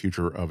about the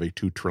future of a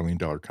 $2 trillion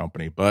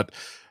company, but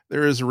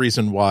there is a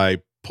reason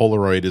why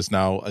Polaroid is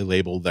now a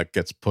label that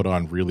gets put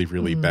on really,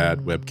 really bad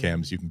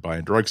webcams you can buy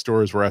in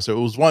drugstores, whereas it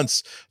was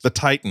once the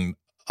titan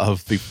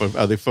of the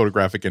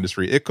photographic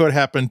industry. It could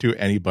happen to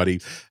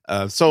anybody.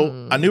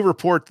 So a new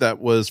report that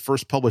was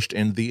first published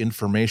in The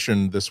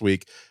Information this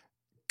week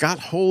got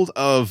hold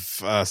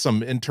of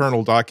some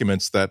internal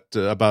documents that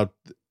about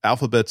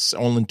Alphabet's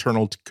own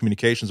internal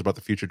communications about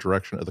the future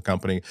direction of the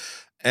company.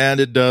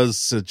 And it does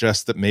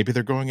suggest that maybe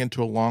they're going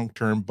into a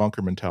long-term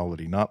bunker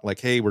mentality, not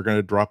like, hey, we're going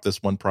to drop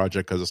this one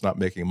project because it's not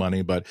making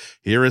money, but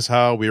here is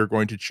how we are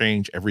going to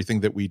change everything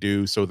that we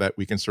do so that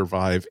we can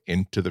survive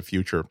into the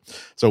future.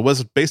 So it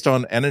was based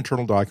on an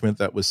internal document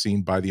that was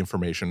seen by The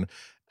Information.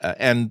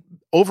 And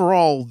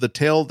overall, the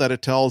tale that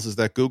it tells is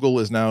that Google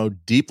is now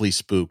deeply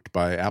spooked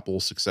by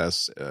Apple's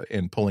success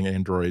in pulling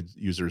Android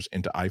users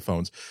into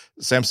iPhones.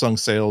 Samsung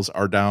sales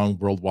are down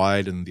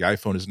worldwide, and the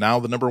iPhone is now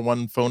the number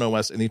one phone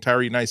OS in the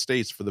entire United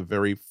States for the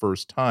very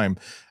first time.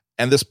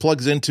 And this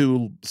plugs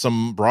into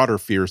some broader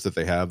fears that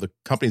they have. The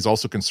company is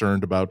also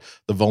concerned about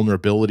the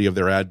vulnerability of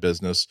their ad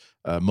business,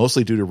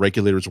 mostly due to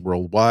regulators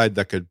worldwide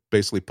that could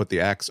basically put the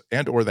axe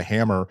and or the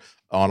hammer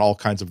on all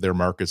kinds of their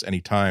markets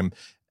anytime.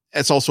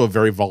 It's also a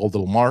very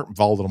volatile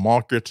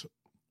market.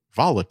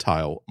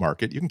 volatile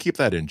market. You can keep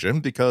that in, Jim,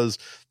 because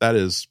that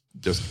is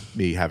just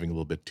me having a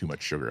little bit too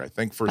much sugar, I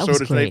think, for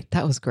soda today.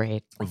 That was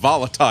great.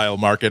 Volatile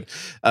market.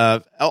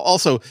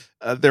 Also,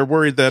 they're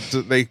worried that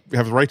they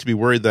have the right to be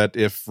worried that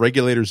if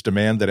regulators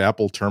demand that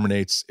Apple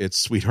terminates its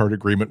sweetheart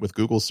agreement with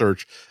Google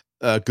Search,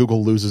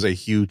 Google loses a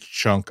huge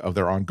chunk of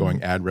their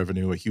ongoing ad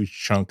revenue, a huge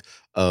chunk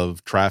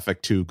of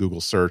traffic to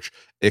Google Search.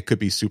 It could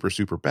be super,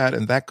 super bad,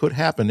 and that could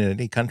happen in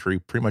any country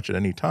pretty much at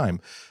any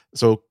time.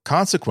 So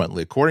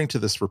consequently, according to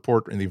this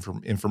report and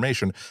the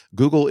information,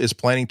 Google is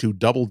planning to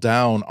double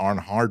down on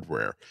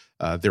hardware.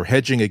 They're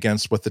hedging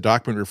against what the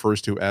document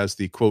refers to as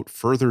the, quote,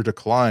 further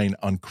decline,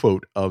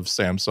 unquote, of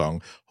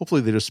Samsung.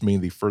 Hopefully they just mean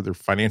the further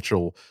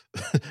financial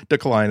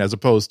decline as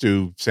opposed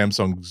to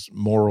Samsung's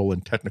moral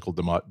and technical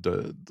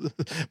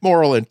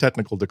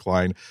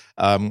decline.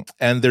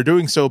 And they're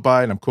doing so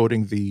by, and I'm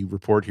quoting the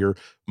report here,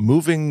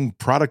 moving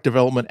product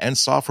development and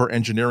software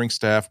engineering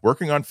staff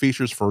working on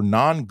features for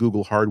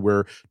non-Google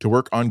hardware to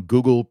work on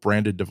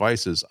Google-branded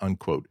devices,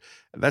 unquote.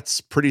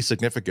 That's pretty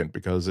significant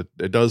because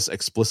it does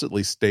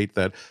explicitly state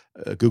that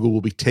Google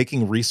will be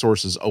taking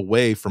resources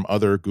away from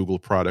other Google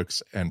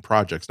products and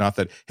projects. Not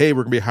that, hey,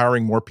 we're going to be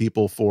hiring more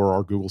people for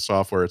our Google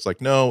software. It's like,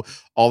 no,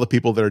 all the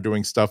people that are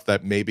doing stuff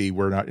that maybe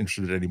we're not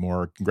interested in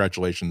anymore,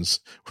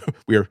 congratulations.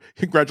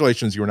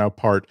 Congratulations, you are now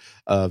part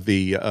of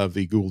the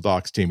Google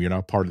Docs team. You're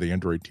now part of the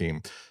Android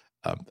team.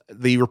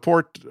 The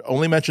report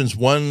only mentions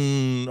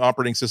one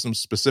operating system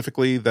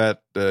specifically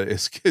that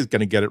is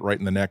going to get it right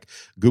in the neck.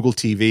 Google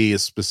TV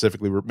is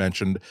specifically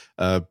mentioned.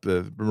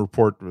 The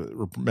report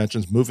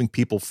mentions moving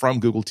people from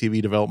Google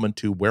TV development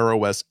to Wear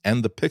OS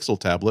and the Pixel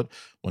tablet.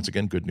 Once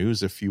again, good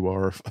news if you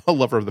are a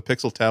lover of the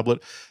Pixel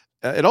tablet.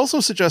 It also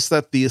suggests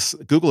that the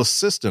Google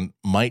Assistant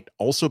might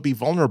also be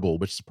vulnerable,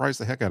 which surprised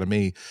the heck out of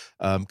me,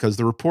 because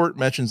the report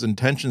mentions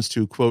intentions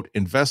to, quote,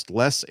 invest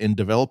less in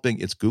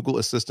developing its Google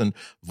Assistant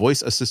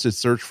voice-assisted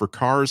search for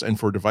cars and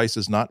for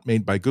devices not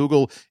made by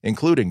Google,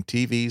 including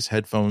TVs,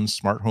 headphones,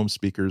 smart home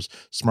speakers,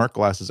 smart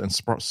glasses, and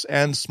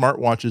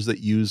smartwatches that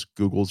use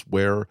Google's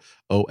Wear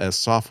OS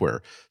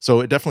software. So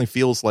it definitely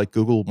feels like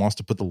Google wants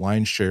to put the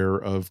lion's share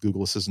of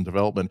Google Assistant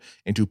development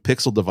into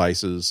Pixel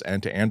devices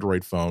and to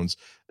Android phones.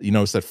 You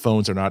notice that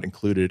phones are not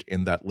included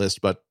in that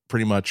list, but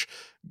pretty much,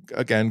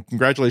 again,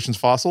 congratulations,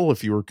 Fossil.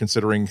 If you were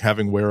considering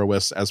having Wear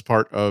OS as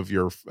part of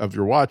your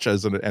watch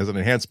as an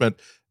enhancement,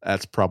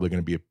 that's probably going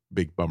to be a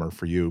big bummer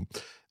for you.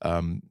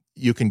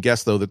 You can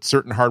guess, though, that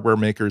certain hardware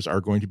makers are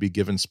going to be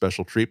given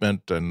special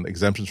treatment and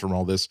exemptions from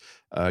all this.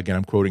 Again,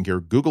 I'm quoting here.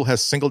 Google has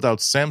singled out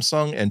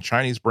Samsung and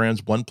Chinese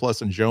brands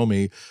OnePlus and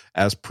Xiaomi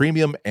as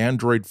premium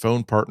Android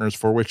phone partners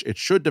for which it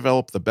should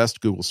develop the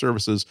best Google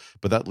services,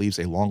 but that leaves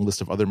a long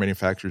list of other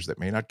manufacturers that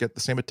may not get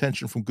the same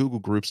attention from Google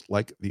groups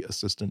like the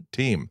Assistant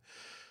team.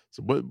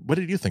 So what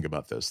did you think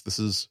about this? This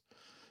is...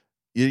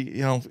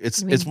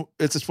 It's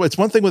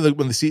one thing when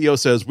the CEO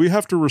says we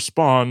have to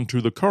respond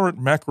to the current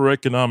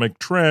macroeconomic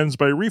trends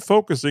by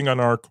refocusing on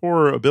our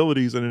core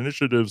abilities and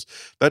initiatives.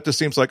 That just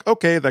seems like,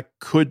 okay, that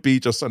could be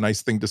just a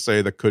nice thing to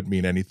say. That could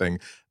mean anything.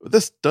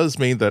 This does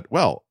mean that,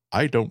 well,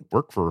 I don't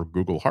work for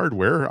Google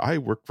hardware. I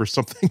work for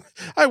something.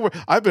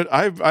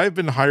 I've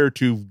been hired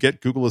to get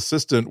Google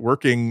Assistant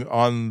working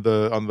on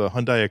the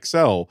Hyundai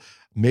Excel.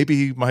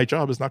 Maybe my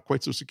job is not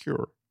quite so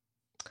secure.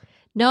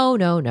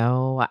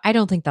 No. I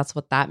don't think that's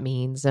what that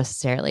means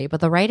necessarily, but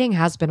the writing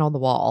has been on the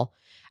wall.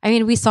 I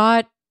mean, we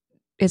saw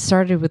it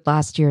started with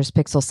last year's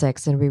Pixel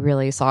 6, and we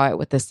really saw it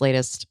with this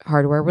latest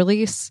hardware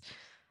release.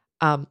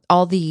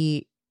 All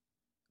the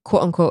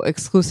quote unquote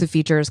exclusive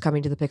features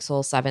coming to the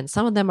Pixel 7,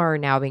 some of them are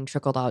now being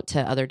trickled out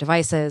to other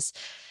devices.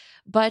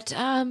 But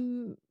I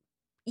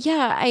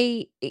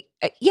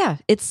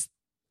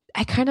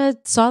kind of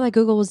saw that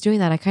Google was doing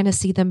that. I kind of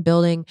see them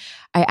building.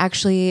 I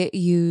actually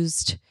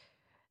used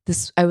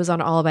this. I was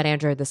on All About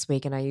Android this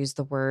week, and I used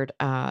the word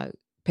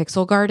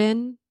Pixel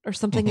Garden or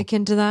something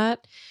akin to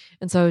that.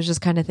 And so I was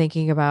just kind of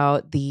thinking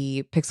about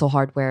the Pixel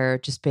hardware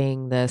just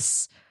being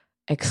this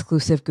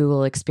exclusive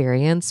Google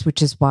experience,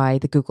 which is why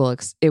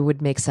it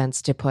would make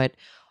sense to put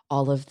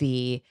all of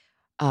the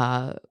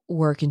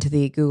work into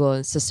the Google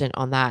Assistant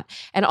on that.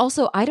 And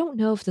also, I don't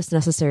know if this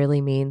necessarily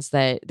means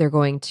that it's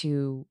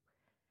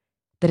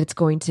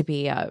going to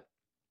be a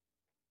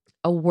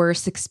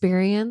worse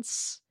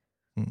experience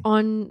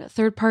on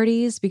third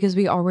parties, because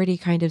we already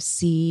kind of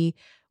see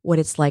what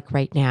it's like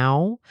right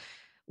now,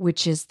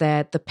 which is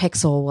that the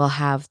Pixel will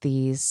have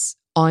these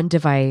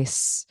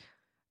on-device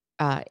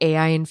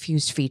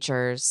AI-infused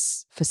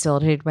features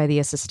facilitated by the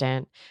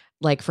Assistant.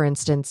 Like, for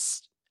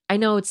instance, I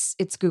know it's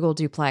Google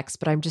Duplex,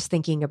 but I'm just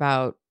thinking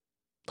about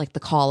like the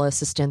call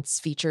assistance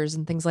features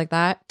and things like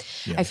that.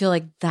 Yeah. I feel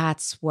like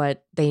that's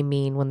what they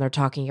mean when they're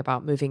talking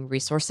about moving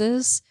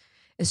resources.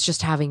 It's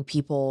just having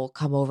people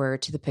come over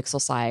to the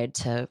Pixel side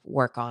to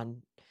work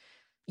on,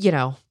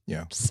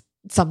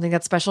 something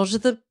that's special to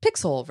the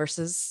Pixel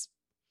versus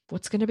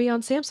what's going to be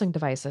on Samsung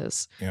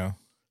devices. Yeah.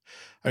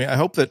 I mean, I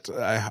hope that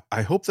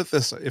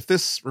if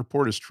this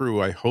report is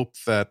true, I hope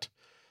that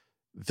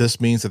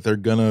this means that they're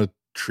going to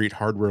treat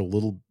hardware a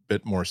little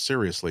bit more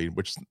seriously,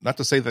 which is not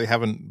to say they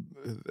haven't,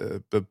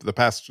 the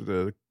past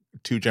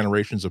 2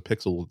 generations of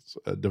Pixel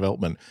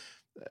development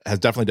has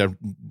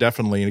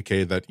definitely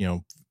indicated that,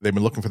 they've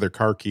been looking for their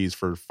car keys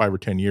for 5 or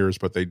 10 years,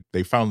 but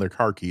they found their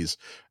car keys.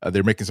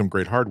 They're making some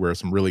great hardware,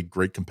 some really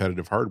great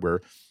competitive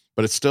hardware,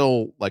 but it's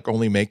still like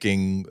only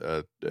making,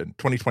 in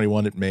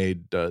 2021, it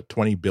made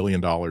 $20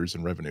 billion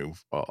in revenue,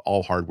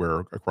 all hardware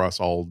across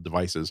all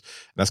devices.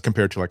 And that's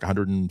compared to like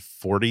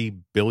 $140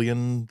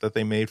 billion that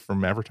they made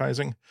from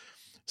advertising.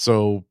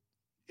 So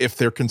if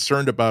they're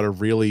concerned about a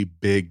really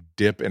big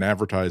dip in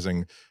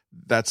advertising,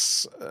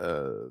 that's,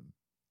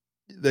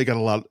 they got a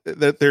lot.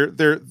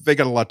 They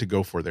got a lot to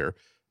go for there.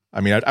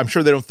 I mean, I'm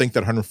sure they don't think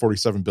that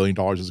 $147 billion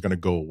is going to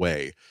go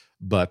away,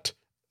 but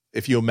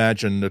if you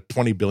imagine a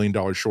 $20 billion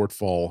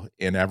shortfall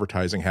in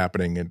advertising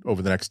happening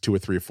over the next 2 or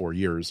 3 or 4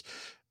 years,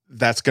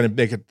 that's going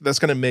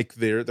to make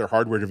their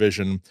hardware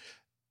division,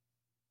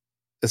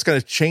 it's going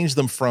to change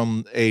them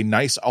from a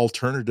nice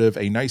alternative,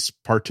 a nice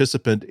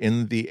participant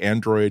in the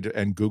Android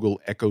and Google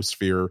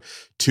ecosphere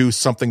to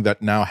something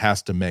that now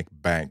has to make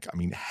bank. I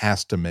mean,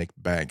 has to make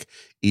bank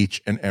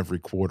each and every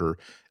quarter.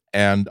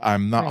 And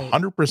I'm not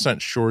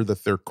 100% sure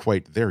that they're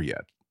quite there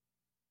yet.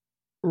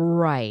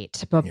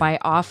 Right. But by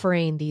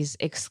offering these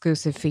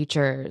exclusive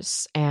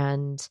features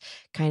and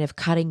kind of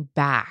cutting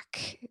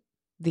back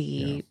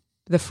the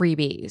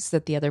freebies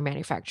that the other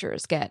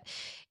manufacturers get,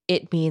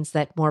 it means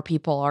that more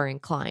people are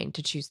inclined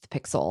to choose the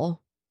Pixel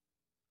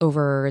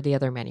over the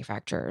other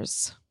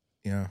manufacturers.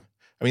 Yeah.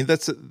 I mean,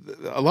 that's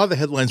a lot of the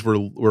headlines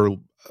were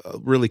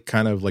really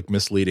kind of like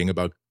misleading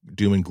about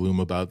doom and gloom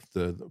about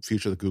the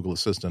future of the Google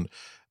Assistant.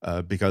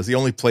 Because the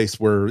only place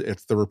where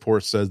the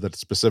report says that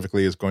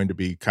specifically is going to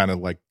be kind of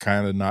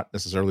not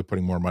necessarily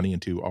putting more money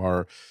into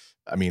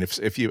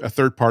if a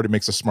third party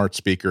makes a smart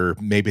speaker,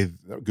 maybe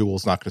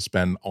Google's not going to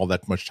spend all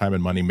that much time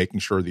and money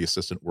making sure the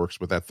assistant works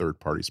with that third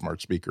party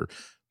smart speaker.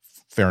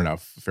 Fair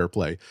enough, fair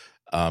play.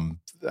 So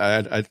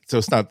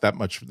it's not that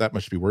much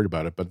to be worried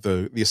about it. But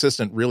the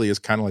assistant really is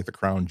kind of like the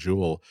crown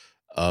jewel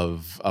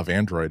of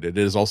Android. It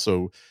is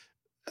also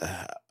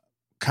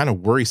kind of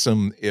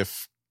worrisome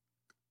if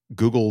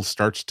Google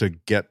starts to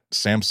get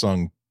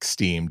Samsung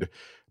steamed,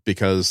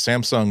 because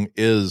Samsung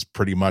is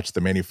pretty much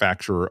the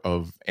manufacturer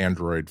of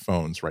Android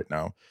phones right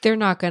now.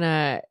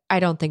 I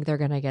don't think they're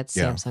going to get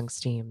Samsung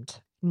steamed.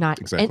 Not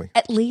exactly.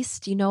 At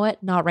least, you know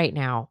what? Not right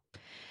now.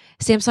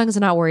 Samsung's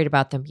not worried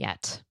about them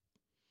yet.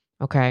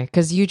 Okay.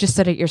 Because you just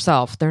said it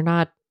yourself. They're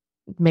not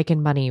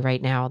making money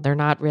right now. They're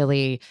not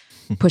really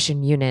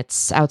pushing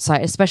units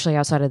outside, especially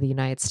outside of the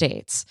United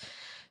States.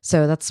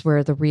 So that's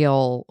where the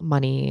real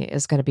money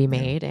is going to be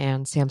made.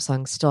 And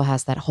Samsung still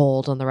has that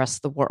hold on the rest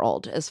of the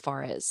world as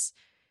far as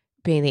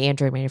being the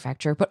Android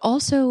manufacturer. But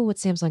also what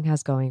Samsung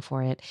has going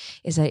for it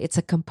is that it's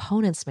a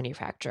components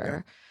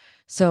manufacturer. Yeah.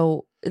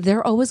 So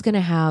they're always going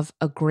to have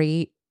a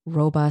great,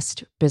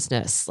 robust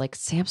business. Like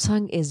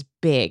Samsung is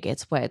big.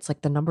 It's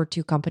like the number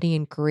 2 company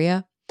in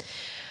Korea.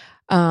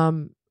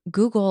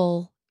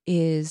 Google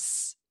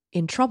is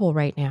in trouble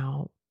right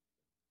now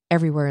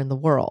everywhere in the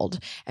world.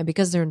 And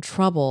because they're in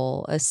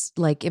trouble,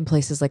 like in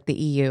places like the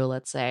EU,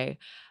 let's say,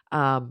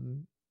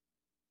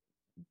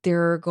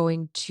 they're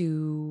going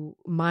to,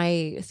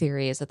 my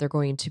theory is that they're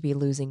going to be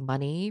losing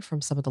money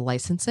from some of the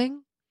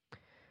licensing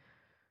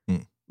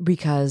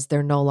because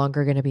they're no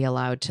longer going to be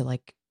allowed to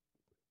like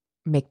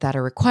make that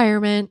a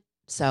requirement.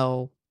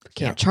 So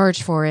can't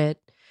charge for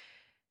it.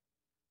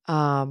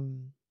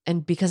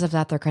 And because of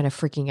that, they're kind of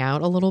freaking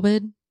out a little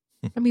bit.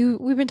 I mean,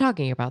 we've been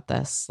talking about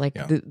this. Like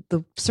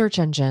the search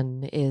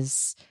engine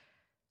is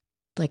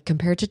like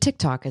compared to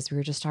TikTok, as we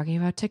were just talking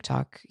about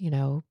TikTok,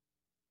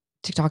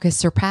 TikTok has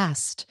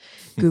surpassed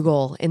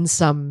Google in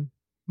some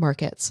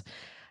markets.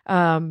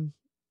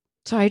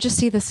 So I just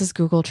see this as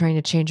Google trying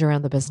to change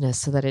around the business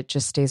so that it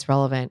just stays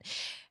relevant,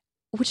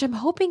 which I'm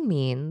hoping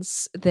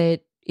means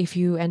that if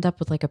you end up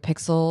with like a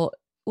Pixel,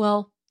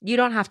 well, you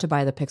don't have to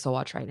buy the Pixel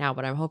Watch right now,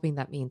 but I'm hoping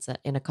that means that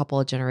in a couple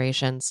of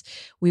generations,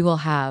 we will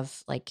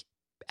have like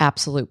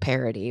absolute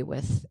parity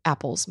with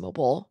Apple's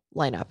mobile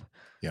lineup.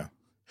 Yeah.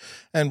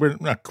 And we're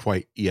not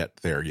quite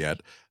there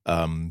yet.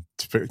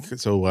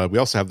 So we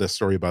also have this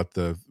story about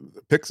the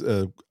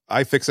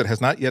iFixit has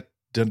not yet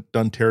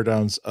done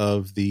teardowns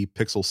of the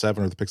Pixel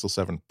 7 or the Pixel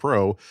 7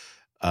 Pro,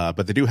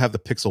 but they do have the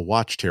Pixel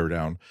Watch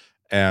teardown,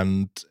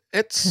 and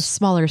it's a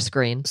smaller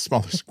screen.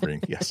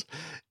 Yes.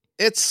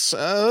 It's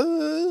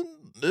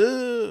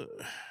it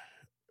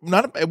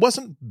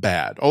wasn't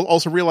bad.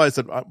 Also realize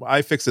that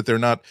iFixit, they're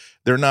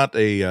not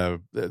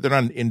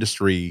an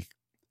industry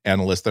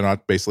analyst. They're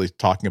not basically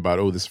talking about,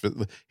 we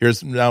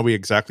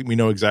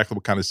know exactly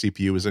what kind of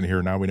CPU is in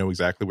here. Now we know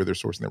exactly where they're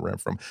sourcing their RAM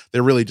from.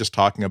 They're really just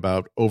talking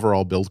about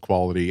overall build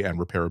quality and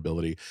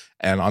repairability.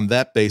 And on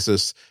that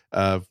basis,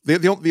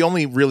 the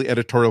only really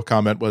editorial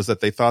comment was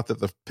that they thought that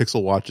the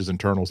Pixel Watch's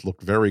internals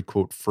looked very,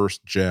 quote,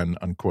 first gen,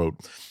 unquote.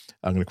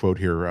 I'm going to quote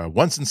here.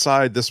 Once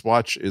inside, this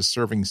watch is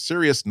serving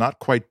serious, not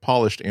quite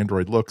polished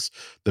Android looks.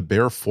 The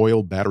bare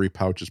foil battery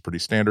pouch is pretty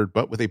standard,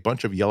 but with a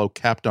bunch of yellow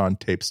Kapton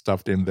tape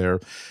stuffed in there.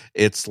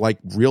 It's looks like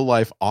real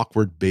life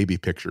awkward baby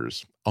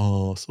pictures.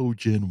 Oh, so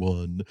Gen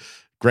 1.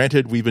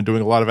 Granted, we've been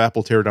doing a lot of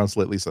Apple teardowns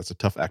lately, so that's a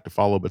tough act to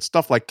follow, but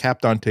stuff like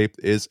Kapton tape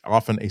is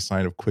often a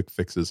sign of quick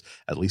fixes.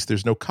 At least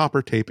there's no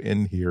copper tape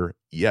in here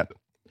yet.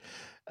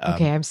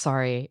 Okay, I'm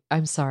sorry.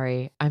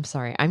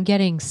 I'm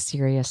getting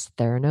serious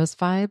Theranos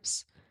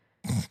vibes.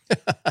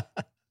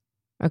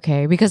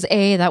 Okay, because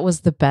A, that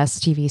was the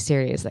best TV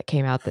series that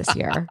came out this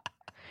year.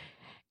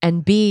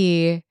 And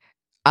B,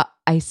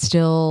 I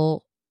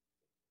still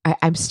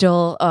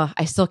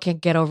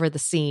can't get over the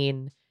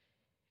scene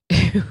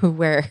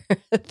where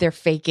they're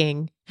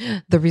faking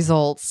the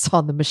results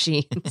on the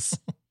machines.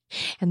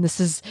 And this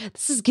is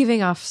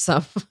giving off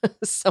some of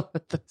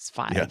those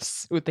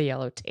vibes with the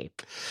yellow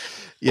tape.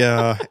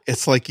 Yeah,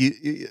 it's like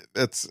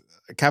it's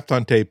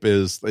Kapton tape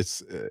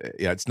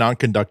it's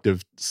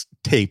non-conductive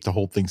tape to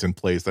hold things in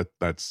place.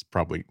 That's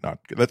probably not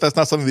good. That's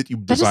not something that you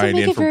design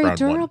in from ground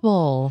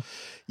durable. One.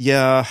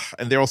 Yeah,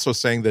 and they're also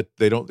saying that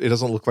it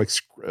doesn't look like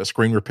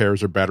screen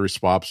repairs or battery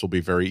swaps will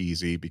be very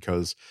easy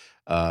because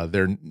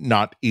they're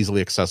not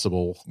easily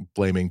accessible.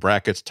 Blaming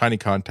brackets, tiny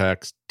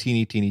contacts,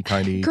 teeny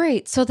tiny.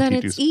 Great. So then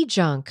it's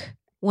e-junk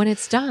when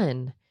it's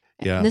done.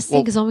 Yeah. And this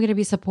thing is only going to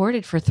be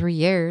supported for 3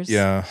 years.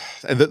 Yeah.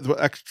 And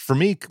for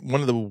me, one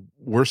of the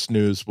worst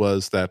news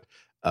was that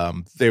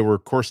they were,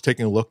 of course,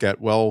 taking a look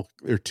at,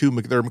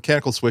 there are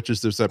mechanical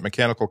switches. There's that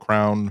mechanical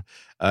crown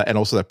and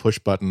also that push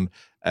button.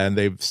 And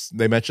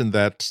they mentioned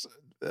that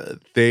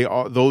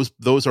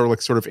those are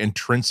like sort of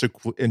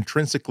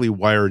intrinsically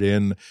wired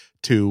in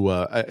to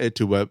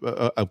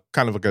a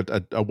kind of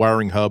like a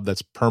wiring hub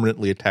that's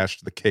permanently attached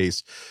to the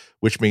case,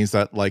 which means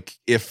that like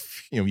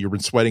if you've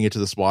been sweating into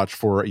this watch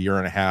for a year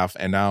and a half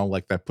and now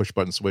like that push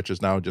button switch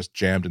is now just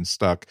jammed and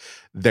stuck,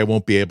 they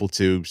won't be able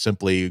to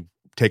simply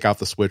take out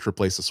the switch,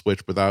 replace the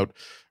switch without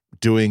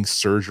doing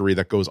surgery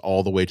that goes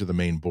all the way to the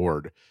main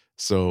board.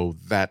 So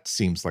that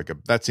seems like a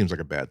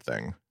bad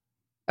thing.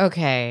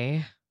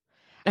 Okay.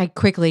 I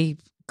quickly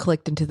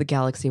clicked into the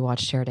Galaxy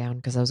Watch teardown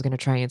because I was going to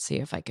try and see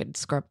if I could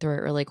scrub through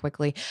it really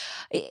quickly.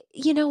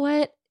 You know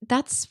what?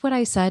 That's what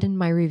I said in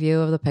my review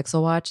of the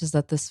Pixel Watch, is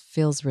that this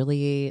feels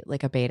really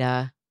like a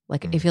beta.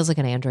 Like it feels like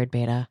an Android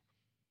beta,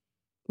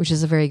 which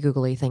is a very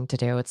googly thing to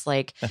do. It's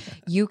like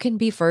you can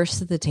be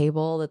first at the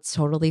table. That's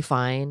totally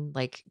fine.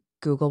 Like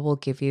Google will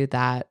give you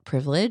that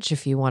privilege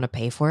if you want to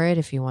pay for it,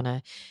 if you want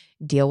to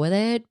deal with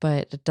it.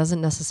 But it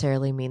doesn't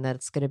necessarily mean that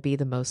it's going to be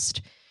the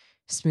most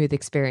smooth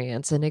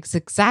experience. And it's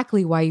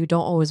exactly why you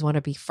don't always want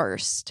to be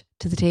first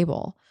to the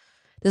table.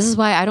 This is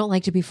why I don't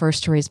like to be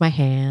first to raise my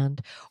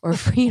hand or,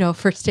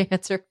 first to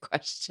answer a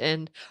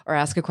question or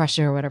ask a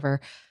question or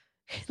whatever.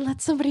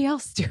 Let somebody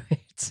else do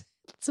it.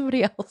 Let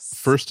somebody else.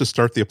 First to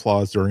start the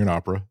applause during an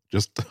opera.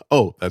 Just,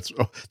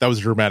 that was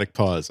a dramatic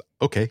pause.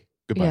 Okay,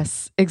 goodbye.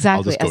 Yes,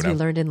 exactly. As we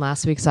learned in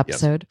last week's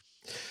episode,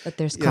 that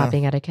there's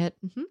copying etiquette.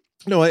 Mm-hmm.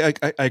 No, I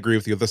agree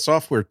with you. The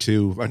software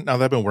too, now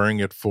that I've been wearing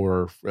it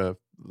for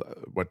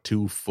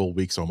 2 full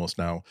weeks almost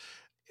now,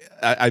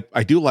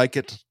 I do like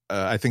it.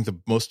 I think the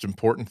most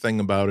important thing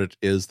about it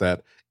is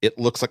that it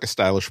looks like a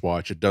stylish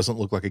watch. It doesn't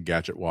look like a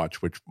gadget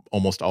watch, which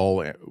almost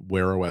all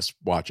Wear OS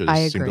watches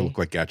seem to look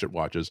like gadget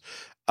watches.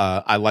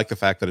 I like the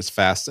fact that it's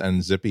fast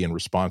and zippy and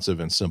responsive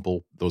and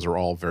simple. Those are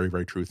all very,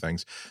 very true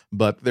things.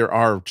 But there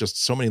are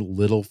just so many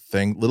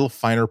little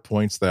finer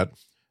points that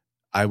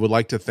I would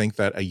like to think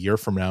that a year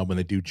from now, when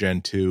they do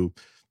Gen 2,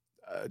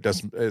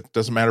 it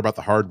doesn't matter about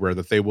the hardware,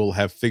 that they will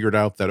have figured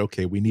out that,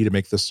 okay, we need to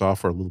make this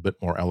software a little bit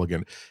more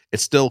elegant.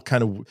 It's still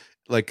kind of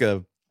like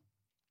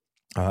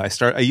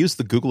I used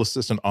the Google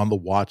Assistant on the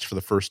watch for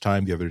the first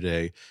time the other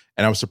day,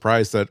 and I was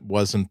surprised that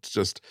wasn't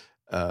just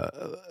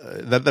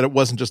that it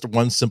wasn't just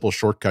one simple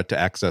shortcut to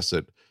access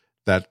it.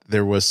 That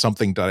there was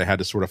something that I had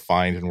to sort of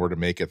find in order to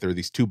make it. There are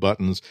these 2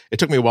 buttons. It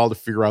took me a while to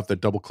figure out that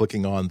double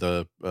clicking on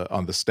the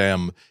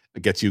stem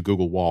gets you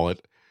Google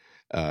Wallet,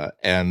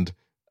 and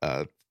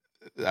I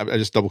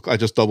just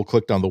double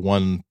clicked on the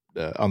one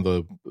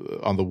clicky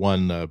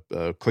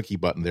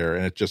button there,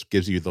 and it just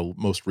gives you the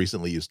most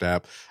recently used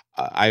app.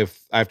 I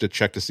have to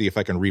check to see if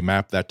I can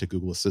remap that to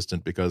Google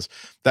Assistant, because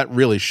that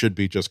really should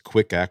be just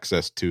quick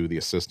access to the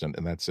Assistant,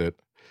 and that's it.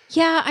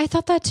 Yeah, I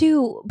thought that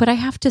too, but I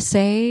have to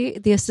say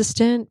the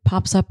Assistant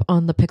pops up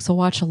on the Pixel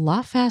Watch a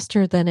lot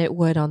faster than it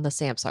would on the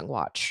Samsung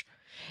Watch.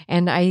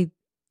 And I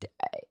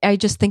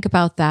just think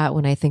about that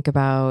when I think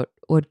about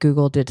what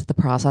Google did to the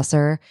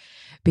processor,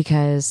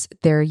 because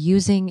they're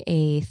using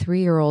a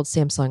 3-year-old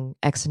Samsung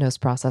Exynos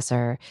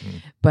processor,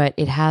 but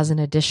it has an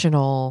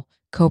additional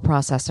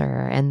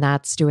coprocessor, and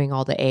that's doing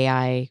all the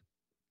AI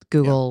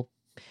Google.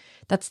 Yeah.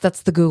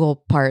 That's the Google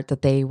part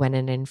that they went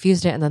in and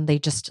infused it, and then they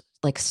just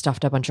like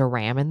stuffed a bunch of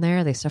RAM in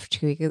there. They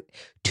stuffed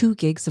 2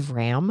 gigs of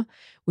RAM,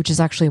 which is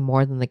actually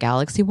more than the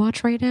Galaxy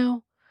Watch right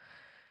now.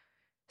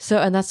 So,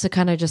 and that's to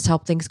kind of just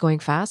help things going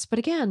fast. But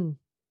again,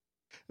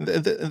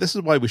 this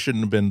is why we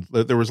shouldn't have been.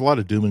 There was a lot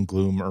of doom and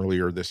gloom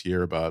earlier this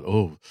year about,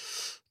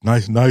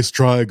 nice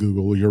try,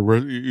 Google. You're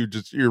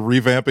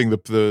revamping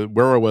the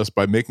Wear OS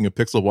by making a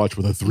Pixel Watch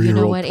with a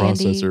 3-year-old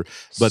processor. Andy?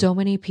 But so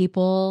many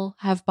people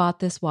have bought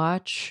this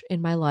watch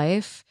in my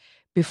life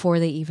before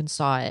they even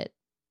saw it.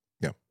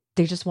 Yeah.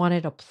 They just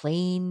wanted a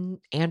plain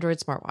Android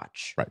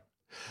smartwatch. Right.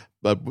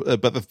 But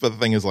the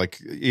thing is, like,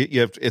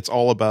 it's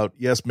all about,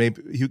 yes,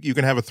 maybe you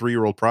can have a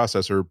 3-year-old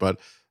processor, but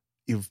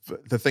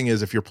the thing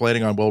is, if you're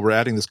planning on, well, we're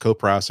adding this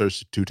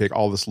co-processor to take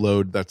all this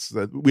load,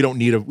 we don't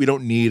need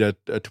a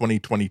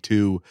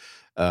 2022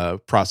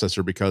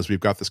 processor, because we've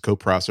got this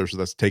co-processor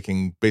that's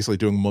basically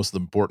doing most of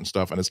the important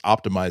stuff, and it's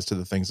optimized to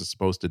the things it's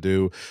supposed to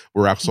do.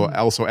 We're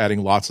also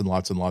adding lots and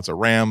lots and lots of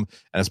RAM,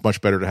 and it's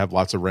much better to have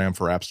lots of RAM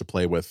for apps to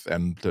play with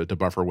and to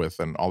buffer with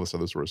and all this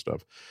other sort of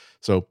stuff.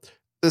 So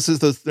this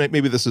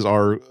is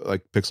our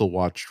like Pixel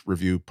Watch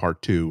review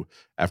part 2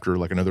 after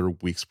like another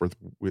week's worth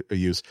of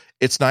use.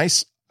 It's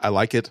nice. I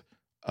like it.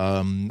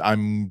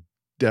 I'm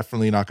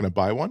definitely not going to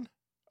buy one,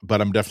 but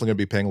I'm definitely going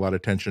to be paying a lot of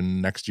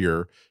attention next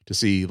year to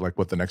see like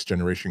what the next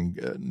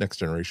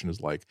generation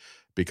is like,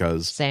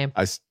 because same.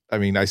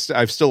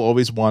 I've still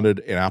always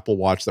wanted an Apple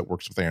Watch that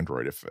works with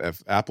Android.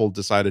 If Apple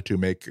decided to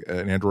make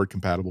an Android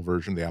compatible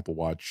version of the Apple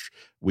Watch,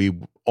 we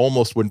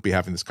almost wouldn't be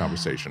having this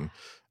conversation.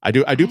 I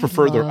do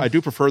prefer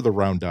the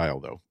round dial,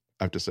 though,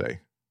 I have to say.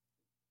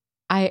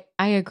 I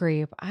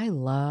agree. I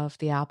love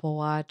the Apple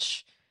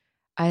Watch.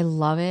 I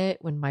love it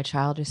when my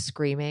child is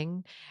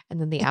screaming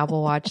and then the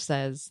Apple Watch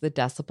says the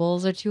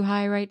decibels are too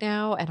high right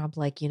now. And I'm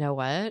like, you know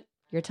what?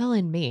 You're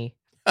telling me.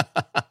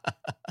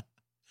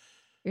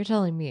 You're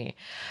telling me.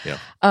 Yeah.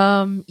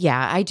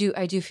 Yeah, I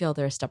do feel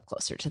they're a step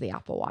closer to the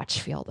Apple Watch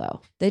feel,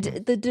 though.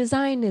 The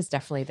design is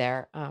definitely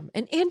there.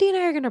 And Andy and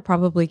I are going to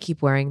probably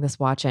keep wearing this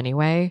watch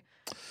anyway.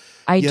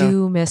 I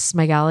do miss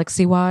my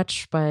Galaxy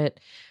Watch, but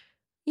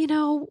you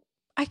know,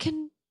 I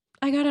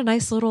got a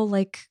nice little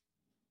like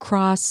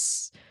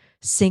cross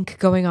sync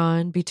going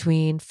on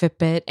between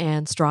Fitbit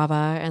and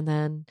Strava, and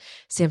then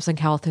Samsung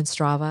Health and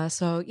Strava.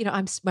 So, you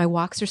know, my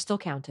walks are still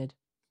counted.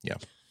 Yeah.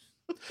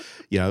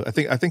 Yeah, I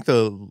think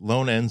the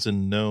loan ends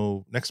in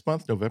next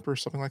month, November,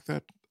 something like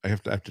that. I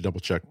have to double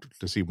check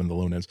to see when the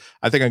loan ends.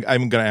 I think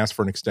I'm going to ask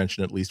for an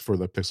extension at least for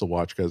the Pixel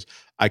Watch, because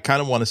I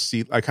kind of want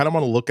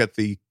to look at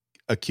the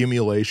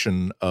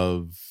accumulation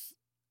of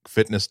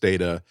fitness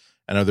data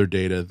and other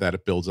data that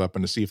it builds up,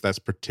 and to see if that's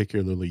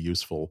particularly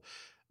useful.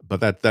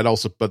 But that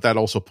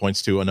also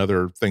points to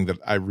another thing that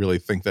I really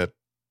think that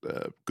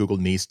Google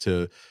needs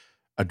to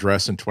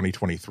address in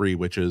 2023,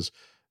 which is,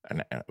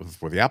 and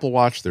for the Apple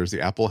Watch, there's the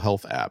Apple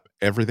Health app.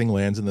 Everything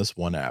lands in this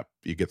one app.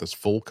 You get this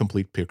full,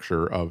 complete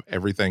picture of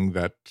everything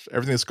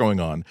that's going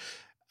on.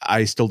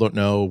 I still don't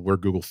know where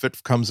Google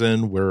Fit comes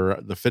in, where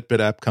the Fitbit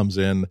app comes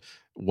in,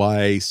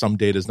 why some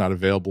data is not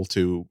available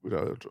to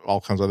all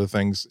kinds of other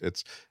things.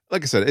 It's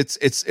like I said,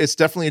 it's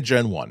definitely a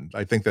Gen 1.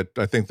 I think that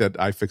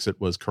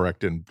iFixit was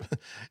correct in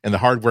the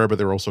hardware, but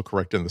they're also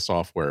correct in the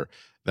software.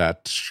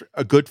 That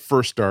a good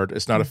first start.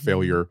 It's not a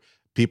failure.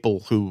 People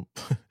who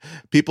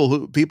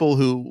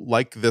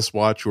like this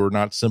watch, who are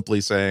not simply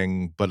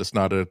saying, but it's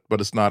not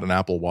an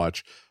Apple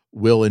Watch,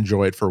 will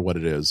enjoy it for what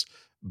it is.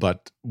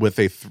 But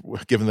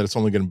given that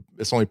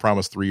it's only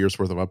promised 3 years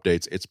worth of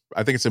updates,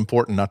 I think it's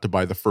important not to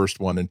buy the first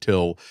one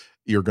until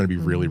you're going to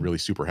be really, really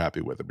super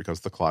happy with it, because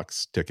the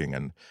clock's ticking.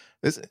 And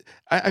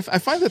I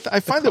find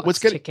that what's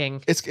getting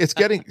ticking. It's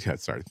getting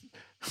sorry.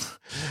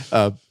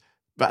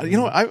 But you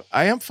know,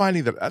 I am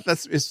finding that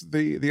it's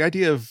the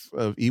idea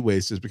of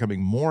e-waste is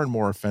becoming more and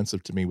more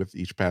offensive to me with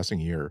each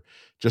passing year.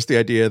 Just the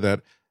idea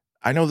that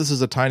I know this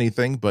is a tiny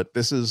thing, but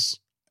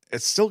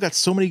it's still got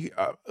so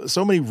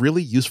many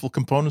really useful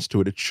components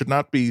to it. It should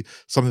not be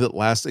something that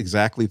lasts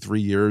exactly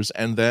 3 years,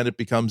 and then it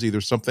becomes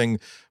either something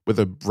with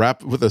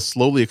a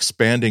slowly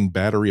expanding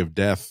battery of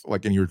death,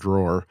 like in your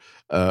drawer,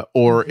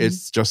 or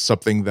it's just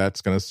something that's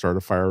going to start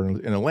a fire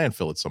in a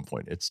landfill at some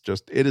point.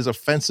 It is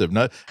offensive.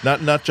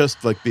 Not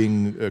just like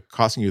being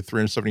costing you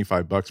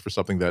 $375 for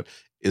something that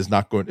is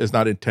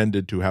not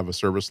intended to have a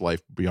service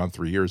life beyond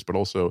 3 years, but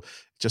also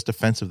just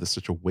offensive. That's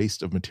such a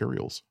waste of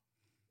materials.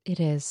 It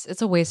is.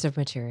 It's a waste of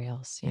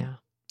materials. Yeah.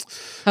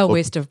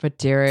 Waste of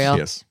material.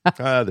 Yes.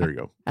 There you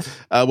go.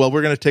 Well,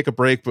 we're going to take a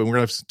break, but we're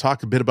going to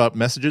talk a bit about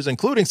messages,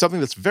 including something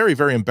that's very,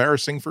 very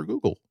embarrassing for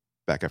Google.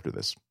 Back after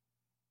this.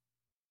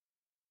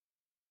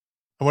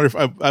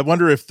 I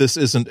wonder if this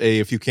isn't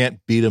if you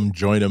can't beat them,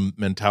 join them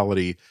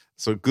mentality.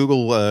 So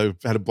Google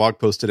had a blog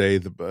post today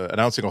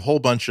announcing a whole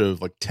bunch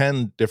of like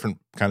 10 different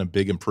kind of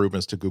big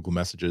improvements to Google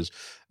Messages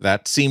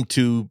that seem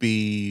to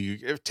be,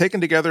 if taken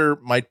together,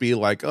 might be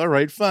like, all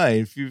right,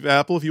 fine. If you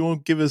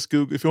won't give us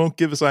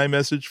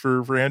iMessage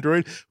for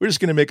Android, we're just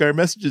going to make our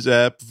Messages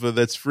app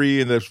that's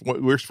free and that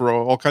works for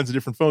all kinds of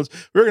different phones.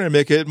 We're going to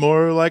make it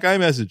more like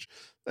iMessage,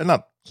 and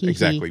not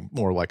exactly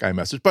more like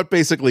iMessage, but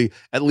basically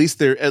at least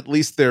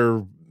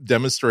they're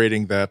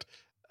demonstrating that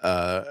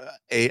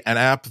an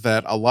app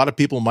that a lot of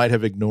people might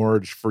have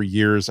ignored for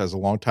years as a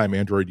longtime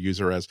Android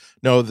user as,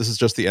 no, this is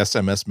just the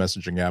SMS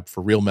messaging app.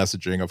 For real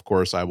messaging, of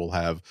course, I will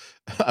have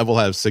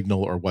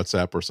Signal or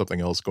WhatsApp or something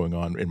else going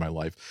on in my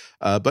life.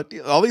 But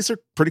all these are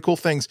pretty cool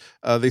things.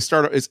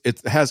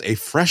 It has a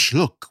fresh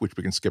look, which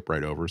we can skip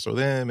right over. So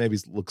then maybe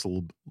it looks a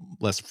little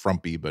less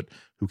frumpy, but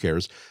who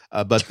cares?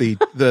 But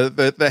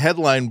the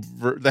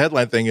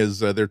headline thing is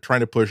they're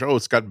trying to push. Oh,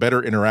 it's got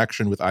better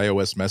interaction with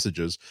iOS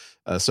messages.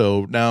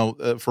 So now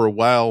for a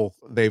while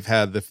they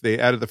added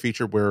the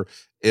feature where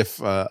if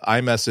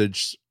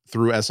iMessage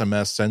through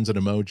SMS sends an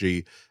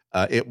emoji,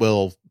 it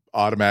will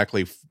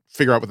automatically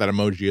figure out what that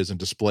emoji is and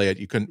display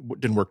it.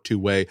 Didn't work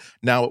two-way.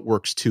 Now it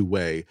works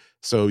two-way.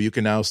 So you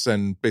can now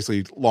send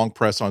basically long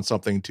press on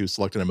something to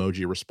select an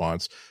emoji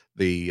response.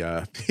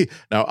 Now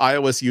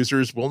iOS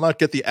users will not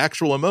get the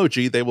actual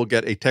emoji. They will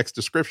get a text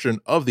description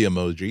of the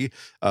emoji,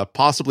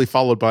 possibly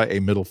followed by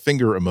a middle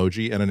finger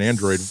emoji and an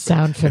Android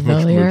sound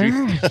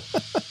familiar.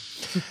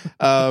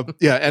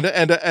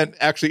 And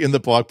actually in the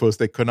blog post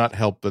they could not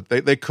help but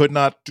they could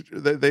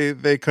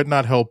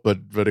not help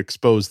but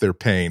expose their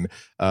pain.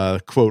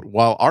 Quote,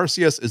 while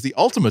RCS is the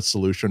ultimate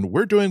solution,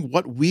 we're doing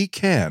what we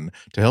can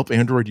to help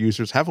Android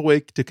users have a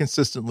way to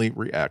consistently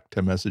react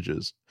to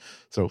messages.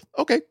 So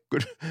okay,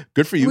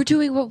 good for you. We're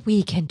doing what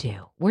we can do.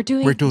 We're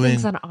doing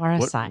things on our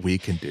side. We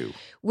can do.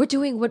 We're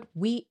doing what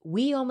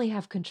we only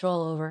have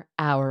control over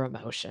our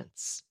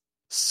emotions.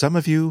 Some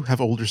of you have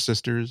older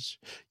sisters.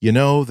 You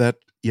know that,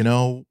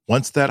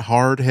 once that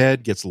hard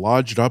head gets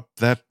lodged up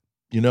that,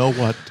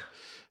 what,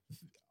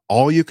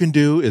 all you can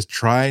do is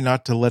try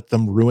not to let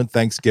them ruin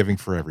Thanksgiving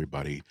for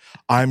everybody.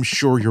 I'm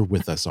sure you're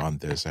with us on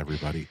this,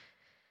 everybody.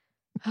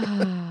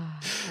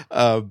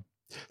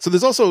 So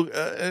there's also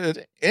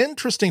an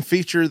interesting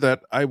feature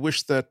that I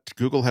wish that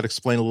Google had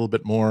explained a little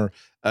bit more.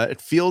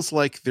 It feels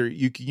like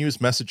you can use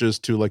messages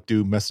to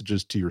do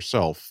messages to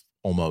yourself.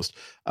 Almost.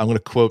 I'm going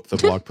to quote the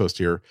blog post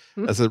here.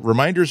 As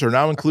reminders are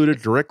now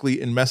included directly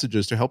in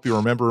messages to help you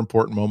remember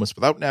important moments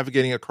without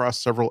navigating across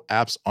several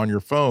apps on your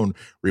phone.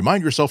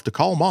 Remind yourself to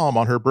call mom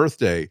on her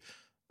birthday.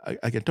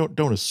 Again,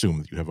 don't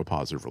assume that you have a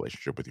positive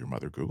relationship with your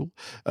mother, Google.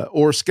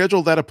 Or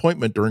schedule that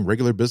appointment during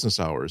regular business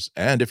hours.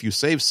 And if you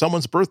save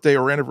someone's birthday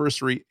or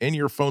anniversary in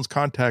your phone's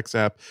contacts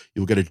app,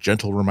 you'll get a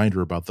gentle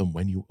reminder about them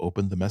when you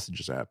open the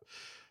Messages app.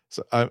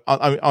 So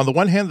on the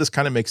one hand, this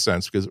kind of makes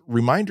sense because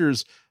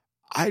reminders,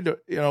 it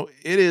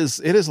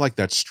is like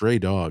that stray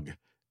dog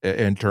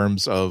in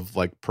terms of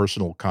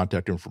personal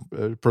contact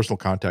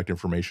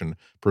information,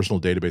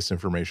 personal database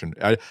information.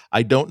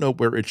 I don't know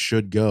where it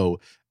should go.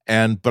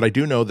 But I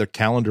do know that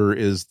calendar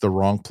is the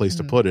wrong place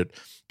to put it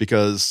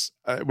because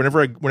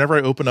whenever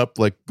I open up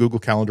Google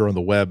Calendar on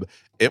the web,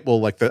 it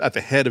will at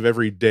the head of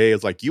every day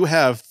is you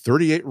have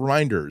 38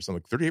 reminders. I'm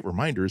 38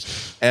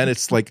 reminders, and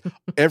it's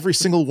every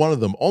single one of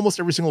them, almost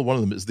every single one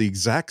of them is the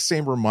exact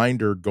same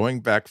reminder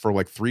going back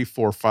for 3,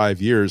 4,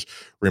 5 years.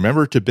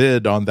 Remember to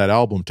bid on that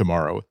album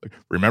tomorrow.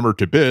 Remember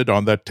to bid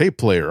on that tape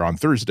player on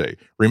Thursday.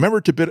 Remember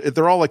to bid.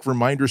 They're all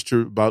reminders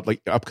about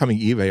upcoming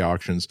eBay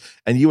auctions,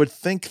 and you would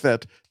think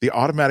that the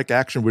automatic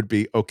action would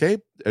be okay.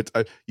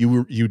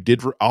 You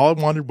did. All I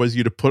wanted was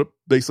you to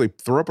basically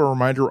throw up a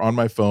reminder on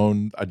my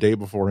phone a day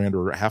beforehand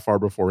or a half hour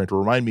beforehand to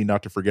remind me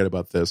not to forget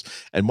about this.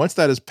 And once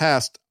that is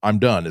passed, I'm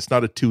done. It's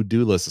not a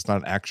to-do list. It's not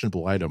an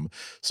actionable item.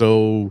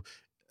 So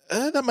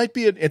that might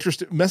be an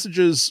interesting.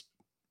 Messages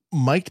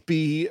might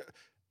be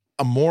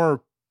a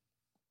more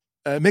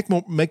make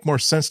more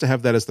sense to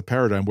have that as the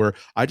paradigm where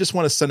I just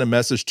want to send a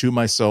message to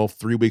myself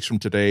 3 weeks from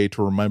today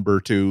to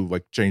remember to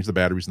change the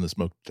batteries in the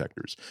smoke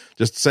detectors.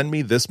 Just send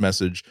me this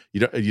message. You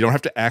don't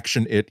have to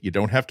action it. You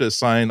don't have to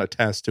assign a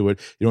task to it.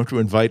 You don't have to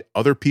invite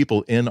other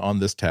people in on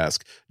this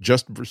task.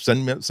 Just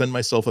send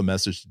myself a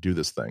message to do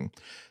this thing.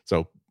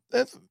 So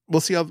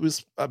we'll see how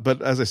this.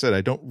 But as I said,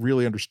 I don't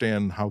really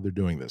understand how they're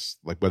doing this.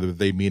 Whether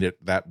they mean it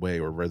that way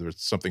or whether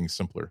it's something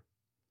simpler.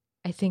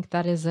 I think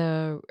that is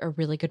a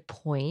really good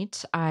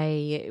point.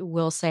 I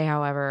will say,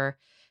 however,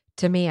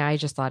 to me, I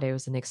just thought it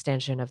was an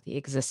extension of the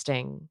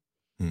existing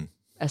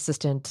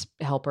assistant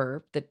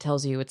helper that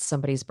tells you it's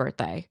somebody's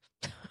birthday.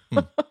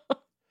 Which,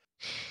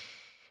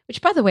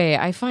 by the way,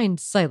 I find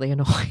slightly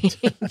annoying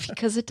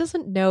because it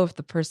doesn't know if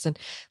the person,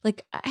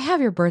 I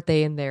have your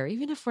birthday in there,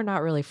 even if we're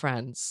not really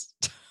friends.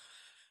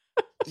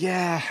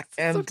 Yeah.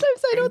 And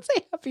sometimes I don't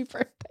say happy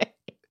birthday.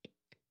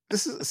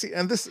 This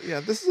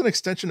is an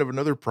extension of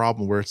another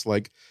problem where it's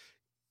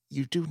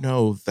you do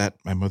know that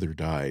my mother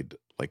died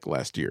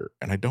last year,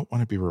 and I don't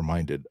want to be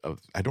reminded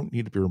of. I don't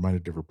need to be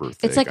reminded of her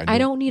birthday. It's I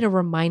don't need a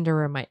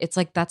reminder. It's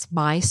that's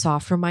my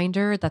soft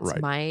reminder. That's right.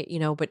 My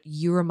but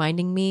you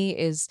reminding me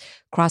is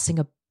crossing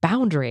a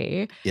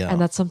boundary, and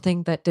that's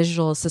something that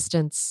digital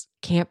assistants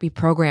can't be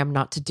programmed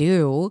not to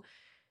do.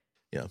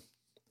 Yeah.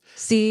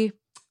 See.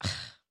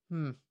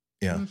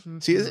 Yeah. Mm-hmm.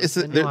 See,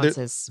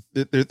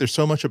 there's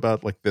so much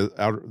about the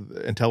outer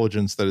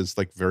intelligence that is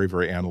very,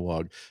 very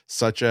analog,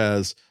 such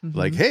as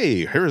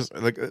hey, here's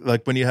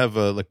when you have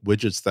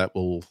widgets that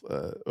will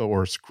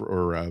or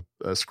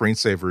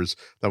screensavers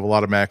that will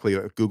automatically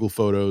Google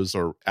Photos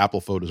or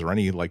Apple Photos or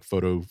any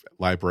photo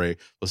library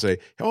will say,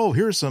 oh,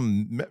 here's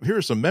some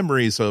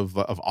memories of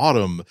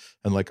autumn,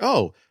 and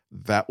oh,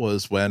 that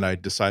was when I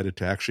decided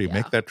to actually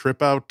make that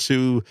trip out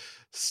to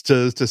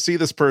see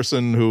this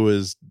person who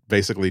is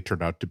basically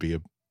turned out to be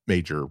a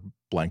major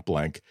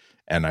blank.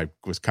 and I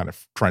was kind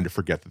of trying to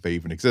forget that they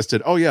even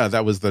existed. Oh yeah,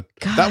 that was the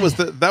God.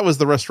 that was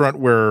the restaurant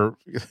where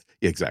yeah,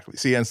 exactly.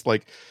 See, and it's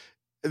like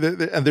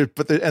and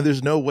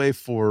there's no way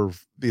for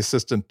the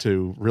assistant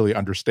to really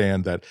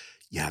understand that,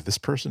 yeah, this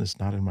person is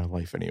not in my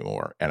life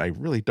anymore, and I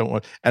really don't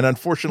want. And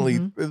unfortunately,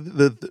 hmm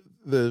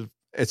the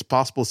it's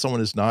possible someone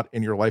is not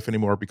in your life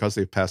anymore because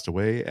they've passed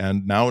away,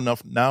 and now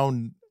enough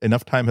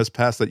time has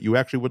passed that you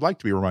actually would like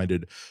to be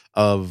reminded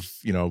of,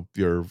 you know,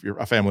 your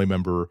a family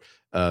member,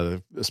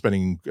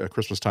 spending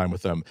Christmas time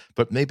with them,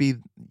 but maybe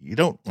you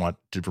don't want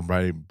to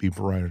be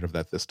reminded of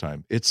that this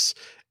time. It's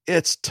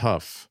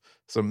tough.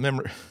 So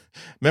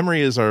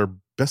memory is our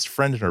best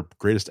friend and our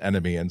greatest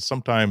enemy, and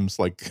sometimes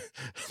like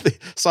the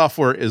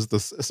software is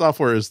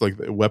like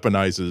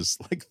weaponizes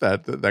like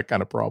that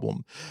kind of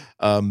problem.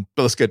 But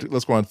let's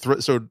go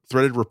on. So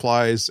threaded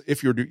replies,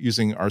 if you're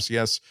using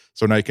RCS,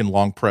 so now you can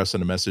long press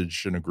in a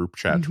message in a group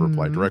chat to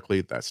reply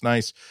directly. That's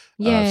nice.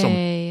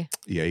 Yay.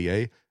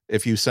 Yay.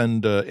 If you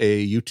send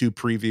a YouTube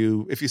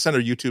preview, if you send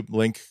a YouTube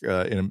link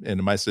in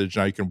a message,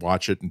 now you can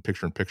watch it in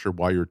picture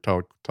while you're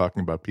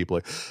talking about people.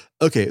 Like,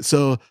 okay,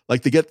 so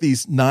like they get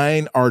these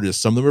 9 artists.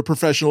 Some of them are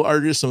professional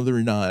artists, some of them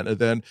are not.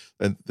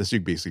 And this, you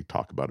basically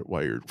talk about it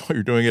while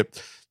you're doing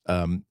it.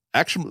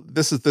 Actually,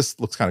 this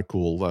looks kind of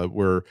cool.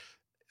 Where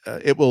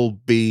it will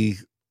be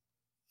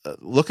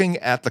looking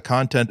at the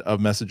content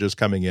of messages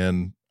coming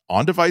in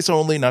on device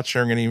only, not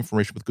sharing any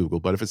information with Google.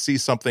 But if it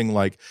sees something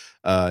like,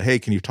 "Hey,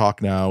 can you talk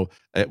now?"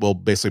 It will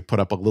basically put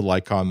up a little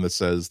icon that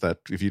says that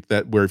if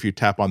you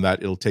tap on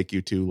that, it'll take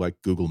you to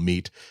like Google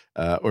Meet,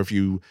 or if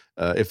you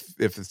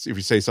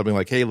say something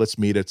like, "Hey, let's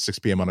meet at 6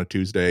 p.m. on a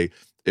Tuesday,"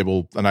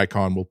 an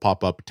icon will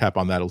pop up. Tap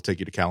on that, it'll take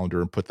you to calendar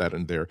and put that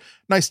in there.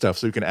 Nice stuff.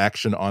 So you can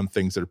action on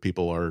things that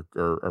people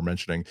are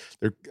mentioning.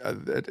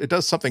 It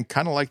does something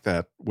kind of like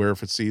that, where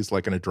if it sees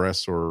like an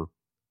address or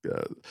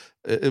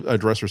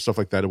stuff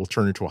like that, it will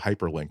turn into a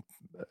hyperlink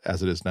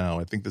as it is now.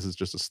 I think this is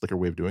just a slicker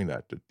way of doing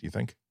that. Do you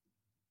think?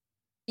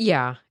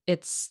 Yeah,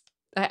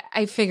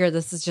 I figure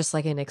this is just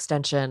like an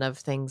extension of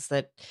things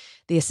that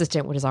the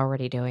assistant was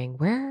already doing.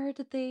 Where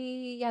did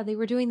they? Yeah, they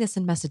were doing this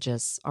in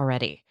messages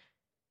already.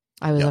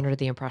 I was under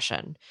the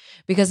impression,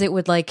 because it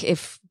would, like,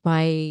 if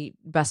my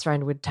best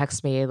friend would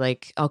text me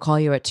like, "I'll call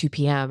you at 2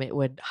 p.m." it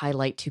would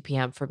highlight 2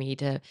 p.m. for me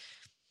to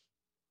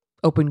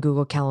open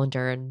Google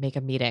Calendar and make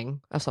a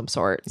meeting of some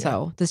sort. Yeah.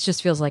 So this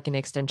just feels like an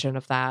extension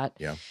of that.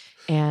 Yeah.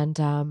 And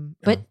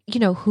but you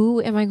know,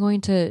 who am I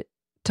going to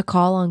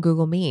call on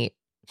Google Meet?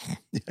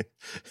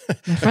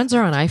 My friends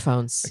are on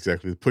iPhones.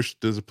 Exactly.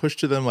 Does it push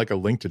to them like a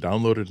link to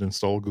download and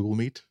install Google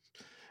Meet?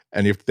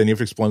 And then you have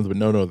to explain to them,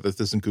 no, this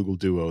isn't Google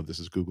Duo, this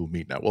is Google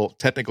Meet now. Well,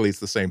 technically it's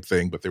the same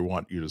thing, but they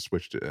want you to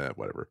switch to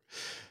whatever.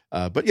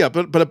 But yeah,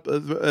 but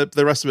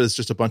the rest of it is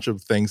just a bunch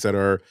of things that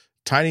are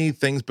tiny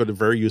things, but are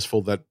very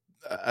useful, that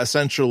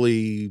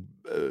essentially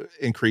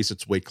increase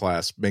its weight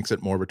class, makes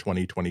it more of a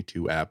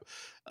 2022 app.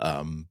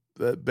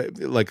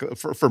 Like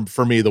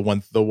for me, the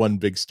one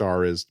big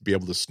star is to be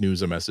able to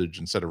snooze a message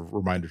instead of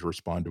reminder to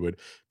respond to it,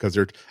 because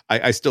I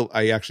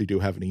actually do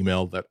have an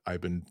email that I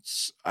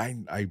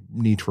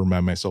need to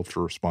remind myself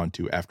to respond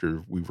to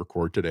after we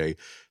record today,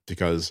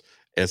 because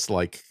it's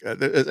like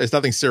it's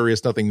nothing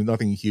serious,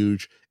 nothing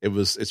huge.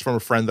 It's from a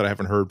friend that I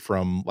haven't heard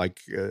from, like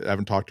I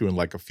haven't talked to in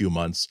like a few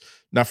months,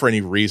 not for any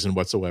reason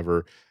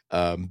whatsoever.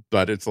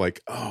 But it's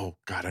like, oh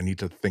God, I need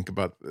to think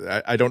about.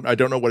 I don't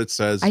know what it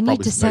says. I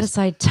need to set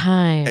aside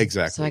time,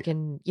 exactly, so I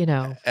can, you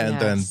know. And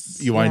then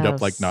you wind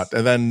up like not,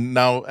 and then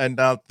now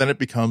then it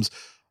becomes.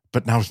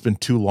 But now it's been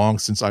too long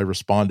since I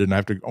responded, and I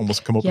have to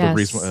almost come up with a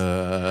reason.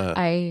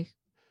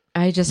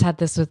 I just had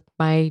this with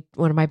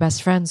one of my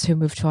best friends who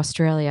moved to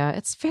Australia.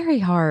 It's very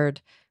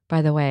hard,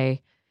 by the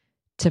way,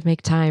 to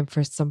make time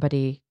for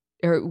somebody,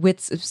 or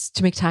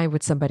to make time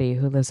with somebody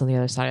who lives on the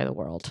other side of the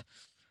world.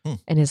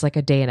 And is like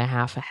a day and a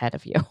half ahead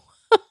of you.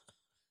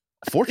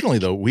 Fortunately,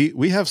 though,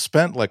 we have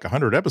spent like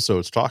 100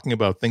 episodes talking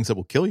about things that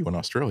will kill you in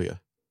Australia,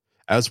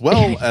 as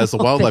well as the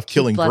wildlife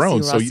killing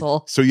drones.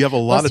 So you have a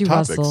lot of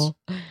topics. Russell.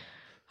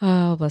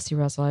 Oh, bless you,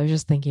 Russell. I was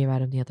just thinking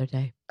about him the other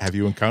day. Have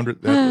you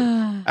encountered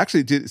that?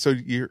 Actually, so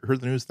you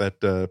heard the news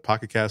that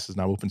Pocket Cast is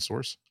now open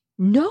source?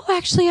 No,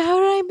 actually, how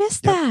did I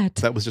miss that?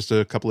 That was just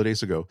a couple of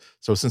days ago.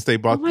 So since they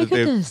bought, now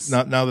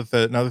that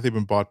they've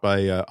been bought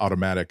by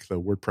Automatic,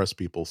 the WordPress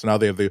people, so now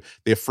they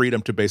have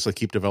freedom to basically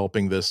keep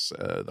developing this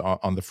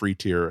on the free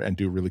tier and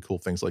do really cool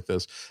things like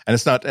this. And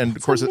it's not, and That's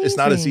of course, amazing. It's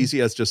not as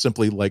easy as just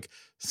simply like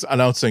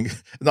announcing.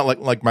 Not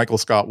like Michael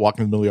Scott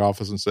walking in the middle of the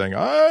office and saying,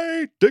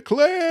 "I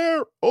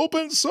declare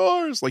open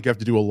source." Like you have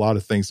to do a lot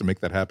of things to make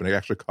that happen. It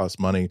actually costs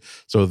money.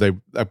 So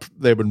they've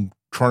been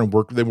trying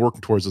to they've been working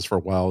towards this for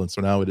a while, and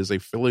so now it is a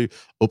fully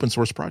open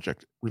source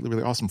project. Really,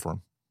 really awesome for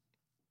them.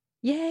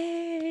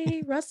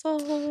 Yay,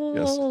 Russell!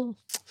 Yes.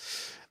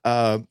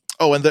 But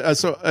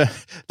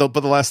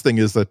the last thing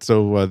is that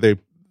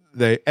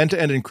the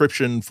end-to-end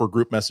encryption for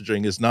group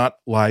messaging is not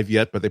live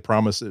yet, but they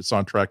promise it's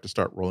on track to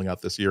start rolling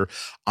out this year.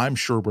 I'm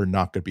sure we're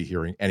not going to be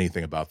hearing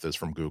anything about this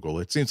from Google.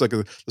 It seems like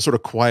a sort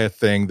of quiet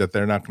thing that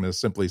they're not going to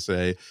simply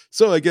say,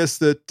 so I guess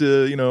that,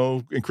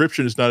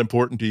 encryption is not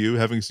important to you.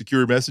 Having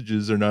secure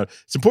messages are not.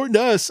 It's important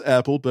to us,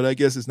 Apple, but I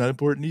guess it's not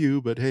important to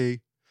you. But hey,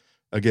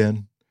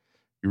 again,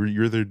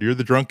 you're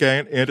the drunk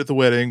aunt at the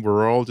wedding.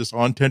 We're all just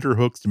on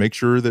tenterhooks to make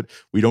sure that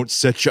we don't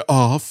set you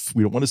off.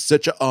 We don't want to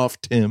set you off,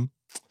 Tim.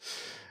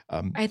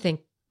 I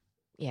think,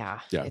 yeah.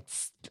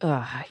 It's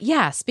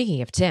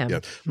speaking of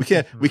Tim, we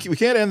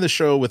can't end the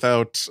show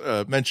without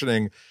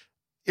mentioning,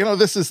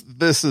 this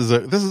is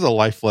a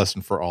life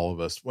lesson for all of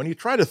us. When you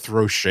try to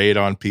throw shade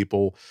on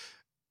people,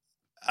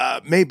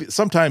 maybe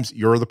sometimes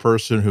you're the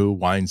person who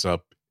winds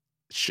up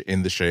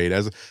in the shade,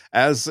 as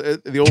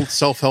the old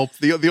self-help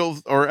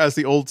as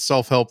the old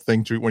self-help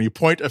thing to, when you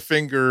point a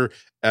finger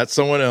at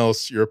someone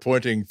else, you're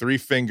pointing three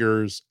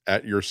fingers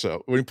at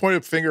yourself. When you point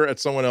a finger at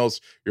someone else,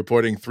 you're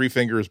pointing three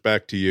fingers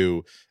back to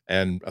you,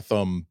 and a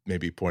thumb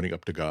maybe pointing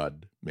up to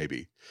God.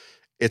 Maybe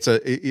it's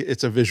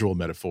a visual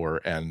metaphor,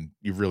 and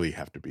you really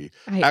have to be.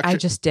 I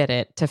just did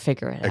it to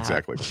figure it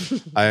exactly.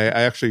 out.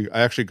 I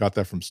actually got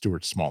that from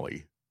Stuart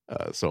Smalley.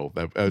 So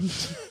I'm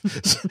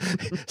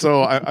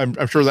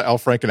sure that Al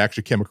Franken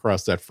actually came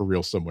across that for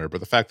real somewhere. But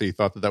the fact that he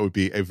thought that would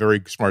be a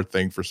very smart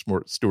thing for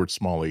Stuart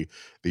Smalley,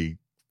 the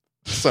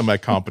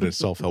semi-competent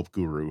self-help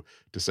guru,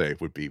 to say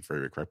would be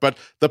very, very correct. But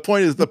the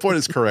point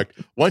is correct.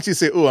 Once you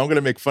say, "Oh, I'm going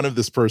to make fun of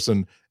this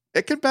person,"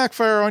 it can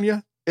backfire on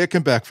you.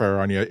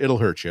 It'll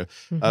hurt you.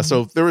 Mm-hmm.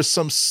 So there was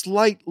some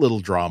slight little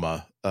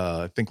drama.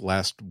 I think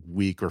last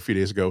week or a few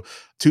days ago,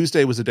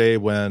 Tuesday was a day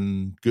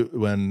when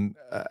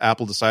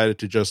Apple decided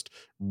to just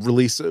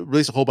release a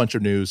whole bunch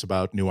of news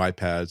about new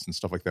iPads and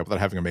stuff like that without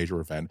having a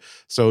major event.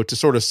 So to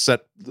sort of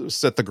set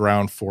the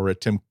ground for it,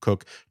 Tim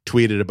Cook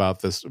tweeted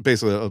about this,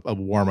 basically a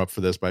warm up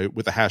for this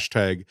with the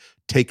hashtag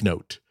Take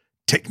Note.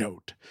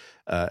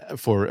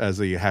 As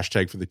the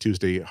hashtag for the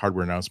Tuesday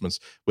hardware announcements,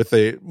 with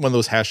one of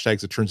those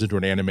hashtags that turns into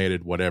an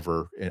animated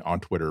whatever on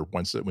Twitter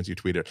once you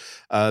tweet it.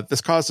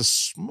 This caused a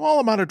small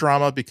amount of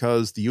drama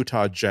because the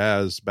Utah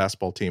Jazz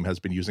basketball team has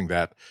been using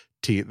that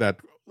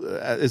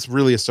it's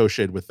really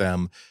associated with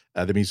them.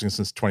 They've been using it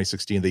since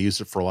 2016. They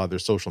use it for a lot of their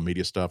social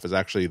media stuff. Is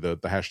actually the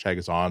hashtag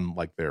is on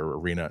like their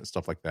arena and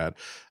stuff like that.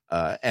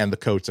 And the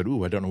coach said,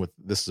 "Ooh, I don't know what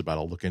this is about.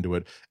 I'll look into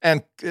it."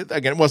 And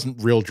again, it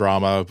wasn't real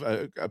drama.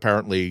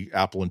 Apparently,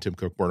 Apple and Tim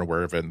Cook weren't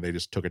aware of it, and they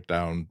just took it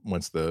down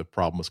once the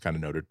problem was kind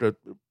of noted.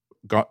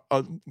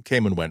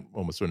 Came and went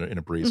almost in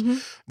a breeze. Mm-hmm.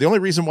 The only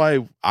reason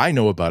why I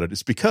know about it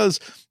is because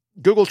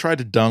Google tried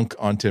to dunk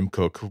on Tim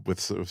Cook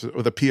with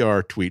a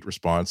PR tweet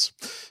response.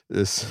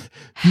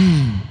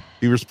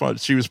 He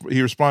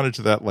responded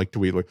to that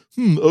tweet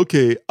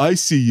okay, I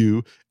see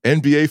you,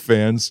 NBA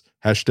fans.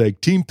 Hashtag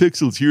Team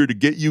Pixel's here to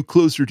get you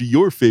closer to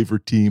your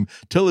favorite team.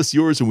 Tell us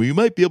yours, and we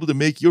might be able to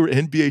make your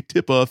NBA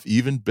tip-off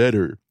even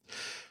better.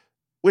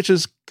 Which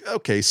is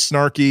okay,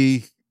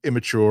 snarky,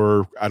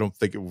 immature. I don't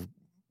think it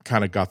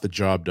kind of got the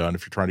job done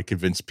if you're trying to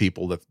convince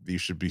people that you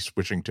should be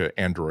switching to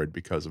Android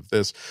because of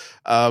this.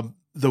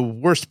 The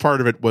worst part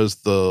of it was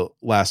the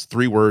last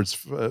three words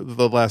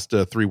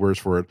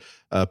for it,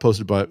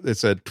 posted by, it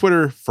said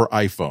Twitter for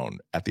iPhone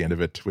at the end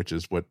of it, which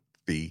is what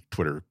the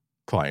Twitter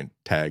client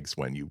tags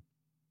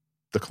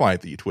the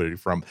client that you tweeted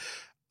from.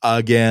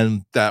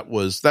 Again, that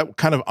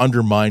kind of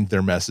undermined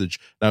their message.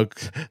 Now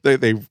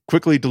they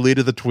quickly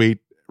deleted the tweet,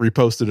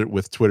 reposted it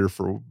with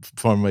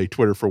from a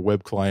Twitter for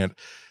web client.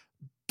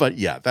 But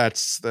yeah,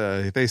 that's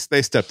they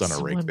stepped on a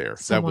rake there.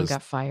 Someone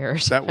got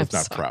fired. That was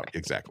not proud.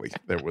 Exactly.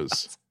 There was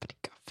somebody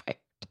got fired.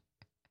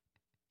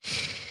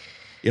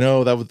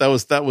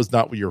 That was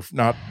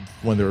not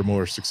when there were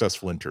more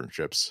successful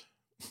internships.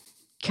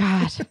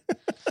 God.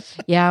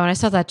 Yeah, when I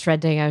saw that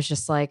trending, I was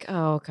just like,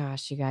 oh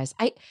gosh, you guys.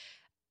 I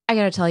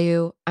gotta tell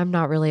you, I'm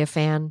not really a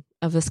fan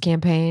of this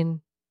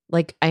campaign.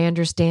 Like, I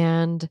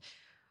understand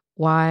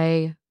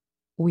why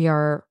we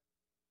are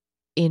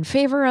in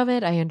favor of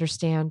it. I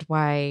understand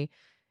why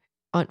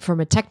from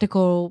a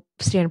technical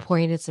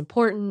standpoint, it's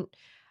important.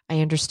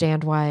 I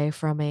understand why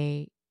from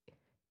a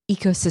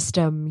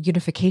ecosystem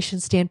unification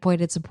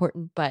standpoint, it's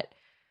important, but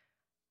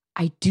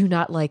I do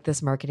not like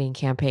this marketing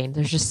campaign.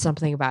 There's just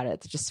something about it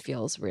that just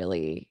feels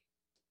really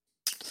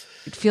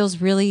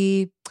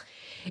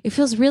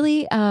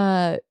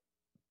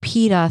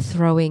PETA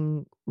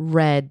throwing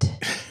red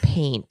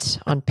paint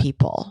on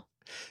people.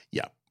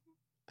 Yeah.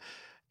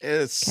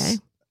 It's okay.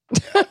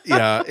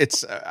 Yeah,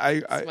 it's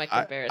I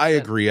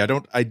agree. I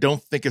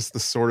don't think it's the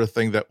sort of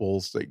thing that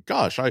will say,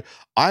 gosh, I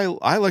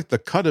like the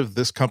cut of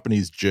this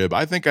company's jib.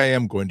 I think I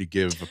am going to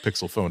give a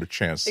Pixel phone a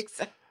chance.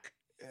 Exactly.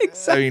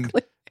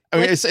 I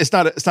mean, it's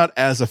not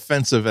as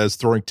offensive as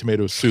throwing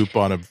tomato soup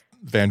on a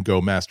Van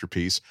Gogh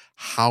masterpiece.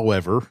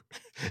 However,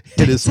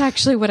 it's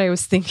actually what I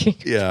was thinking.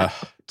 Yeah.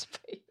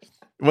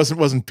 About. It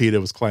wasn't PETA, it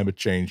was climate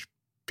change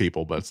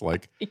people, but it's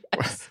like,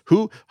 Yes.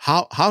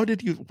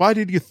 why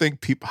do you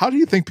think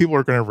people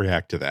are going to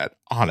react to that?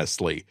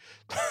 Honestly,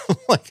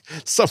 like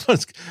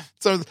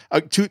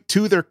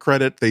to their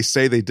credit, they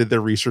say they did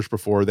their research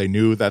before. They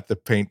knew that the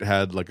paint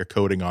had like a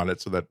coating on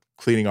it so that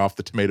cleaning off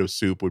the tomato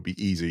soup would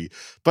be easy,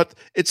 but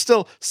it's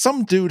still,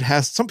 some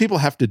people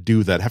have to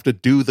do that, have to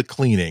do the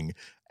cleaning.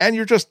 And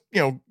you're just,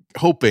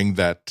 hoping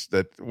that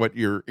what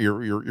your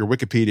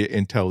Wikipedia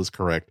intel is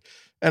correct.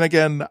 And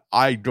again,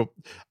 I don't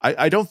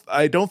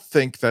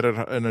think that in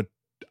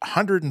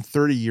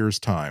 130 years'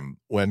 time,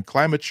 when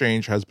climate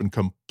change has been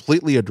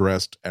completely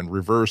addressed and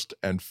reversed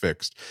and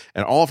fixed,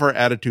 and all of our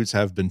attitudes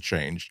have been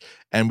changed,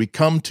 and we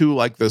come to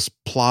like this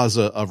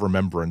plaza of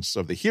remembrance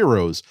of the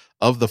heroes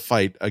of the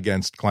fight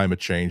against climate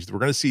change, we're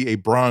going to see a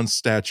bronze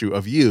statue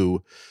of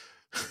you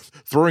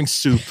throwing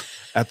soup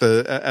at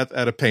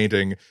a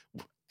painting.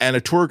 And a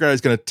tour guide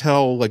is going to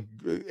tell like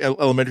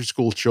elementary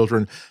school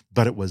children,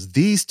 but it was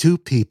these two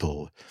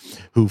people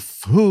who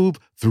through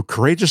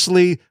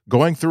courageously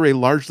going through a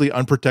largely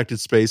unprotected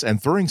space and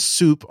throwing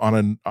soup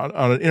on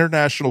an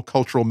international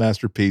cultural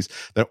masterpiece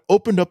that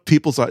opened up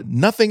people's eyes.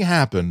 Nothing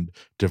happened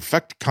to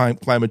affect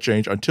climate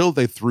change until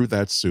they threw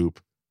that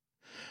soup.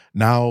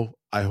 Now,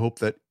 I hope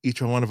that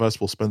each one of us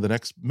will spend the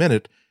next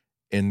minute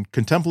in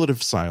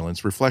contemplative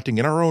silence, reflecting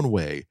in our own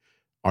way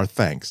our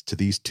thanks to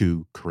these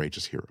two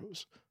courageous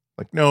heroes.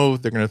 Like, no,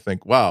 they're going to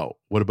think, wow,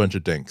 what a bunch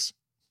of dinks.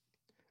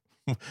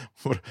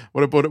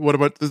 What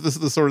about this is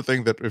the sort of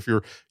thing that if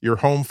you're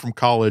home from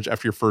college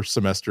after your first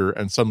semester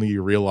and suddenly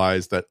you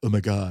realize that, oh my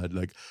God,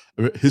 like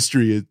the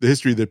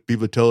history that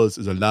people tell us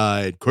is a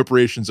lie, and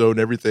corporations own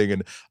everything,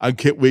 and I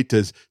can't wait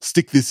to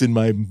stick this in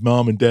my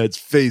mom and dad's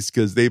face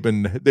because they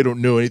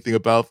don't know anything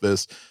about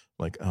this.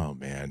 Like, oh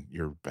man,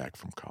 you're back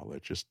from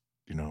college. Just,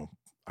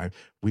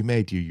 we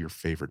made you your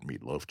favorite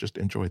meatloaf. Just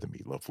enjoy the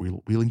meatloaf.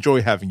 We'll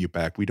enjoy having you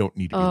back. We don't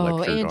need to be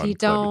lectured Andy,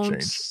 on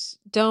climate change.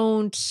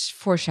 Don't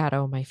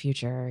foreshadow my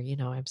future.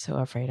 I'm so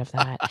afraid of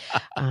that.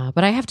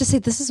 But I have to say,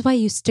 this is why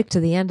you stick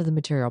to the end of the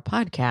Material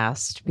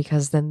Podcast,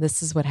 because then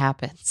this is what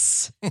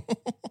happens.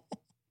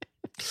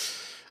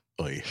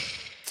 Oy.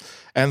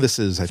 And this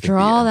is, I think, after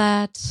all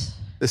that.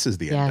 This is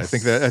the yes.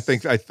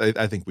 end.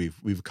 I think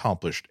we've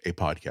accomplished a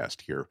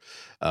podcast here.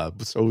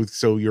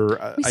 So you're.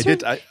 A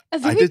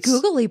very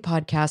googly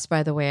podcast,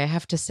 by the way. I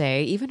have to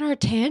say, even our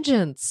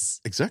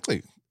tangents.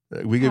 Exactly.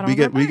 We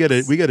get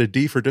a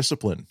D for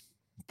discipline,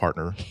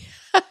 partner.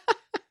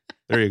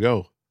 There you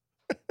go.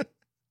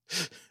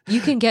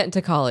 You can get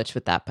into college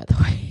with that, by the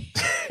way.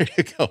 There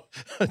you go,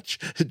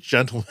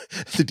 gentleman.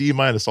 The D-,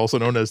 also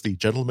known as the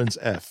gentleman's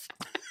F.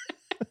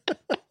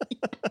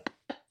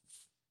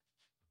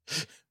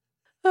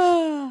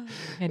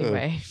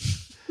 Anyway,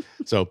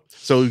 so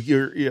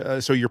your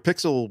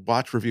Pixel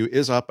Watch review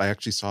is up. I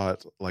actually saw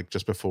it like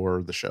just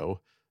before the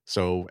show,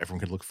 so everyone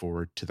can look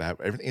forward to that.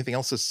 Anything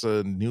else that's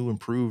new,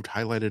 improved,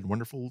 highlighted,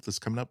 wonderful that's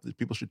coming up that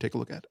people should take a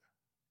look at?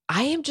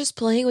 I am just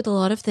playing with a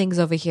lot of things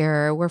over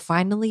here. We're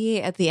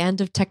finally at the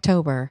end of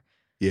Techtober.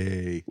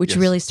 Yay! Which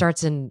really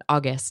starts in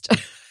August.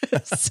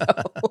 So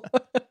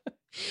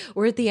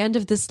we're at the end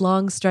of this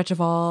long stretch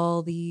of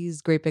all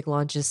these great big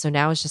launches. So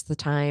now it's just the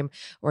time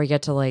where I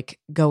get to like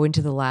go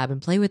into the lab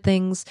and play with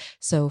things.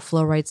 So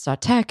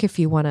flowrights.tech if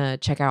you want to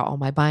check out all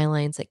my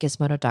bylines at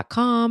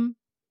gizmodo.com.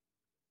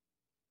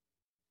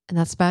 And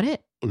that's about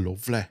it.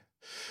 Lovely.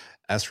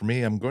 As for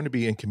me, I'm going to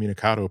be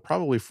incommunicado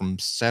probably from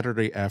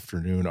Saturday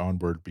afternoon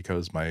onward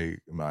because my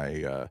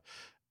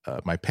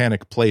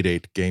Panic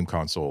Playdate game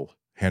console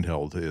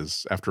handheld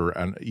is, after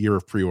a year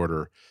of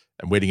pre-order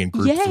and waiting in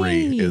group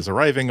 3, is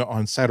arriving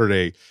on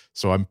Saturday.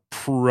 So I'm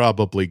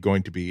probably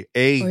going to be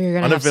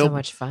have so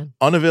much fun.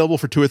 Unavailable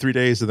for 2 or 3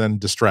 days and then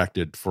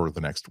distracted for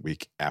the next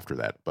week after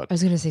that. But I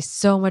was going to say,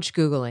 so much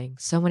Googling,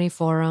 so many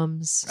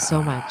forums,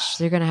 so much.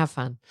 So you're going to have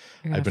fun.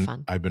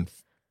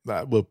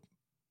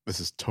 This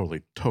is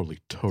totally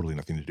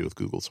nothing to do with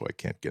Google, so I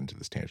can't get into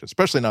this tangent,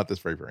 especially not this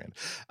very, very end.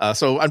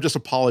 So I'm just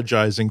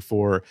apologizing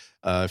for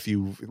if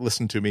you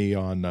listen to me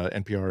on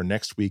NPR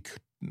next week,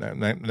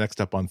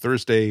 next up on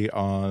Thursday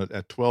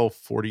at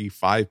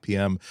 12:45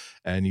 p.m.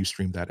 and you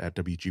stream that at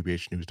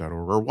WGBHnews.org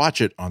or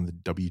watch it on the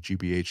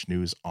WGBH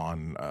News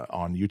on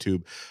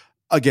YouTube.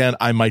 Again,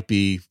 I might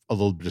be a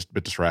little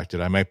bit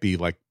distracted. I might be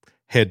like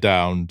head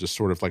down, just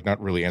sort of like not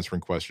really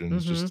answering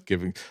questions, just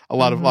giving a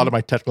lot of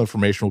my technical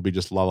information will be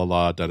just la la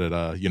la da da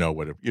da.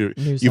 Whatever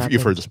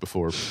you've heard this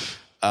before.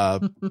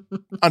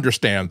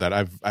 Understand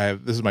that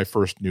this is my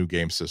first new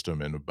game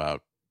system in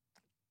about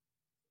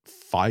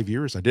 5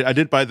 years. I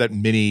did buy that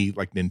mini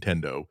like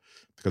Nintendo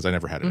because I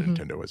never had a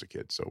Nintendo as a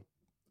kid. So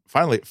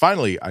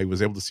finally, I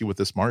was able to see what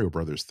this Mario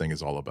Brothers thing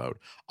is all about.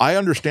 I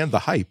understand the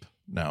hype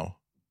now.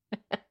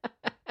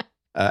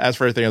 As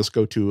for everything else,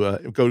 go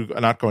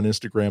not go on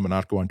Instagram and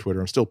not go on Twitter.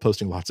 I'm still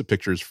posting lots of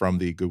pictures from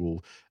the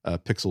Google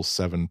Pixel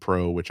 7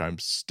 Pro, which I'm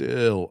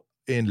still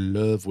in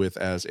love with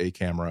as a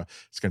camera.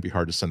 It's going to be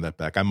hard to send that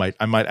back. I might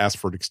ask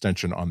for an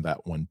extension on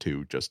that one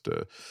too, just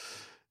on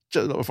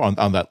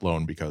that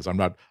loan, because I'm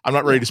not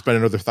ready to spend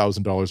another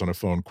 $1,000 on a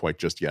phone quite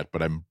just yet.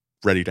 But I'm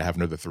ready to have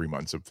another 3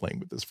 months of playing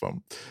with this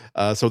phone.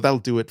 So that'll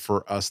do it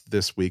for us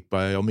this week.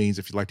 By all means,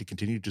 if you'd like to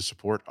continue to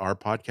support our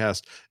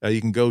podcast,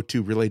 you can go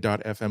to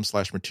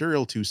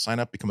relay.fm/material to sign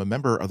up, become a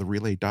member of the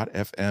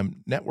relay.fm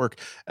network,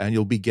 and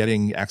you'll be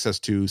getting access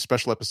to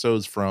special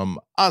episodes from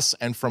us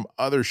and from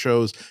other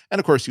shows. And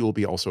of course, you will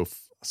be also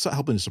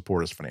helping to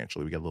support us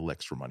financially. We get a little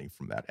extra money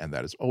from that, and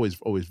that is always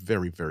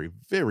very, very,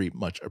 very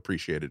much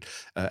appreciated,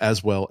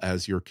 as well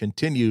as your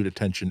continued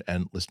attention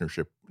and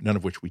listenership, none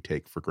of which we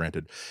take for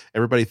granted.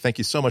 Everybody, thank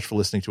you so much for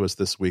listening to us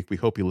this week. We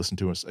hope you listen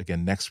to us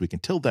again next week.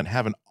 Until then,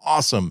 have an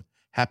awesome,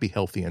 happy,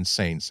 healthy, and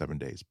sane 7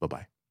 days.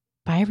 Bye-bye.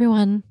 Bye,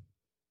 everyone.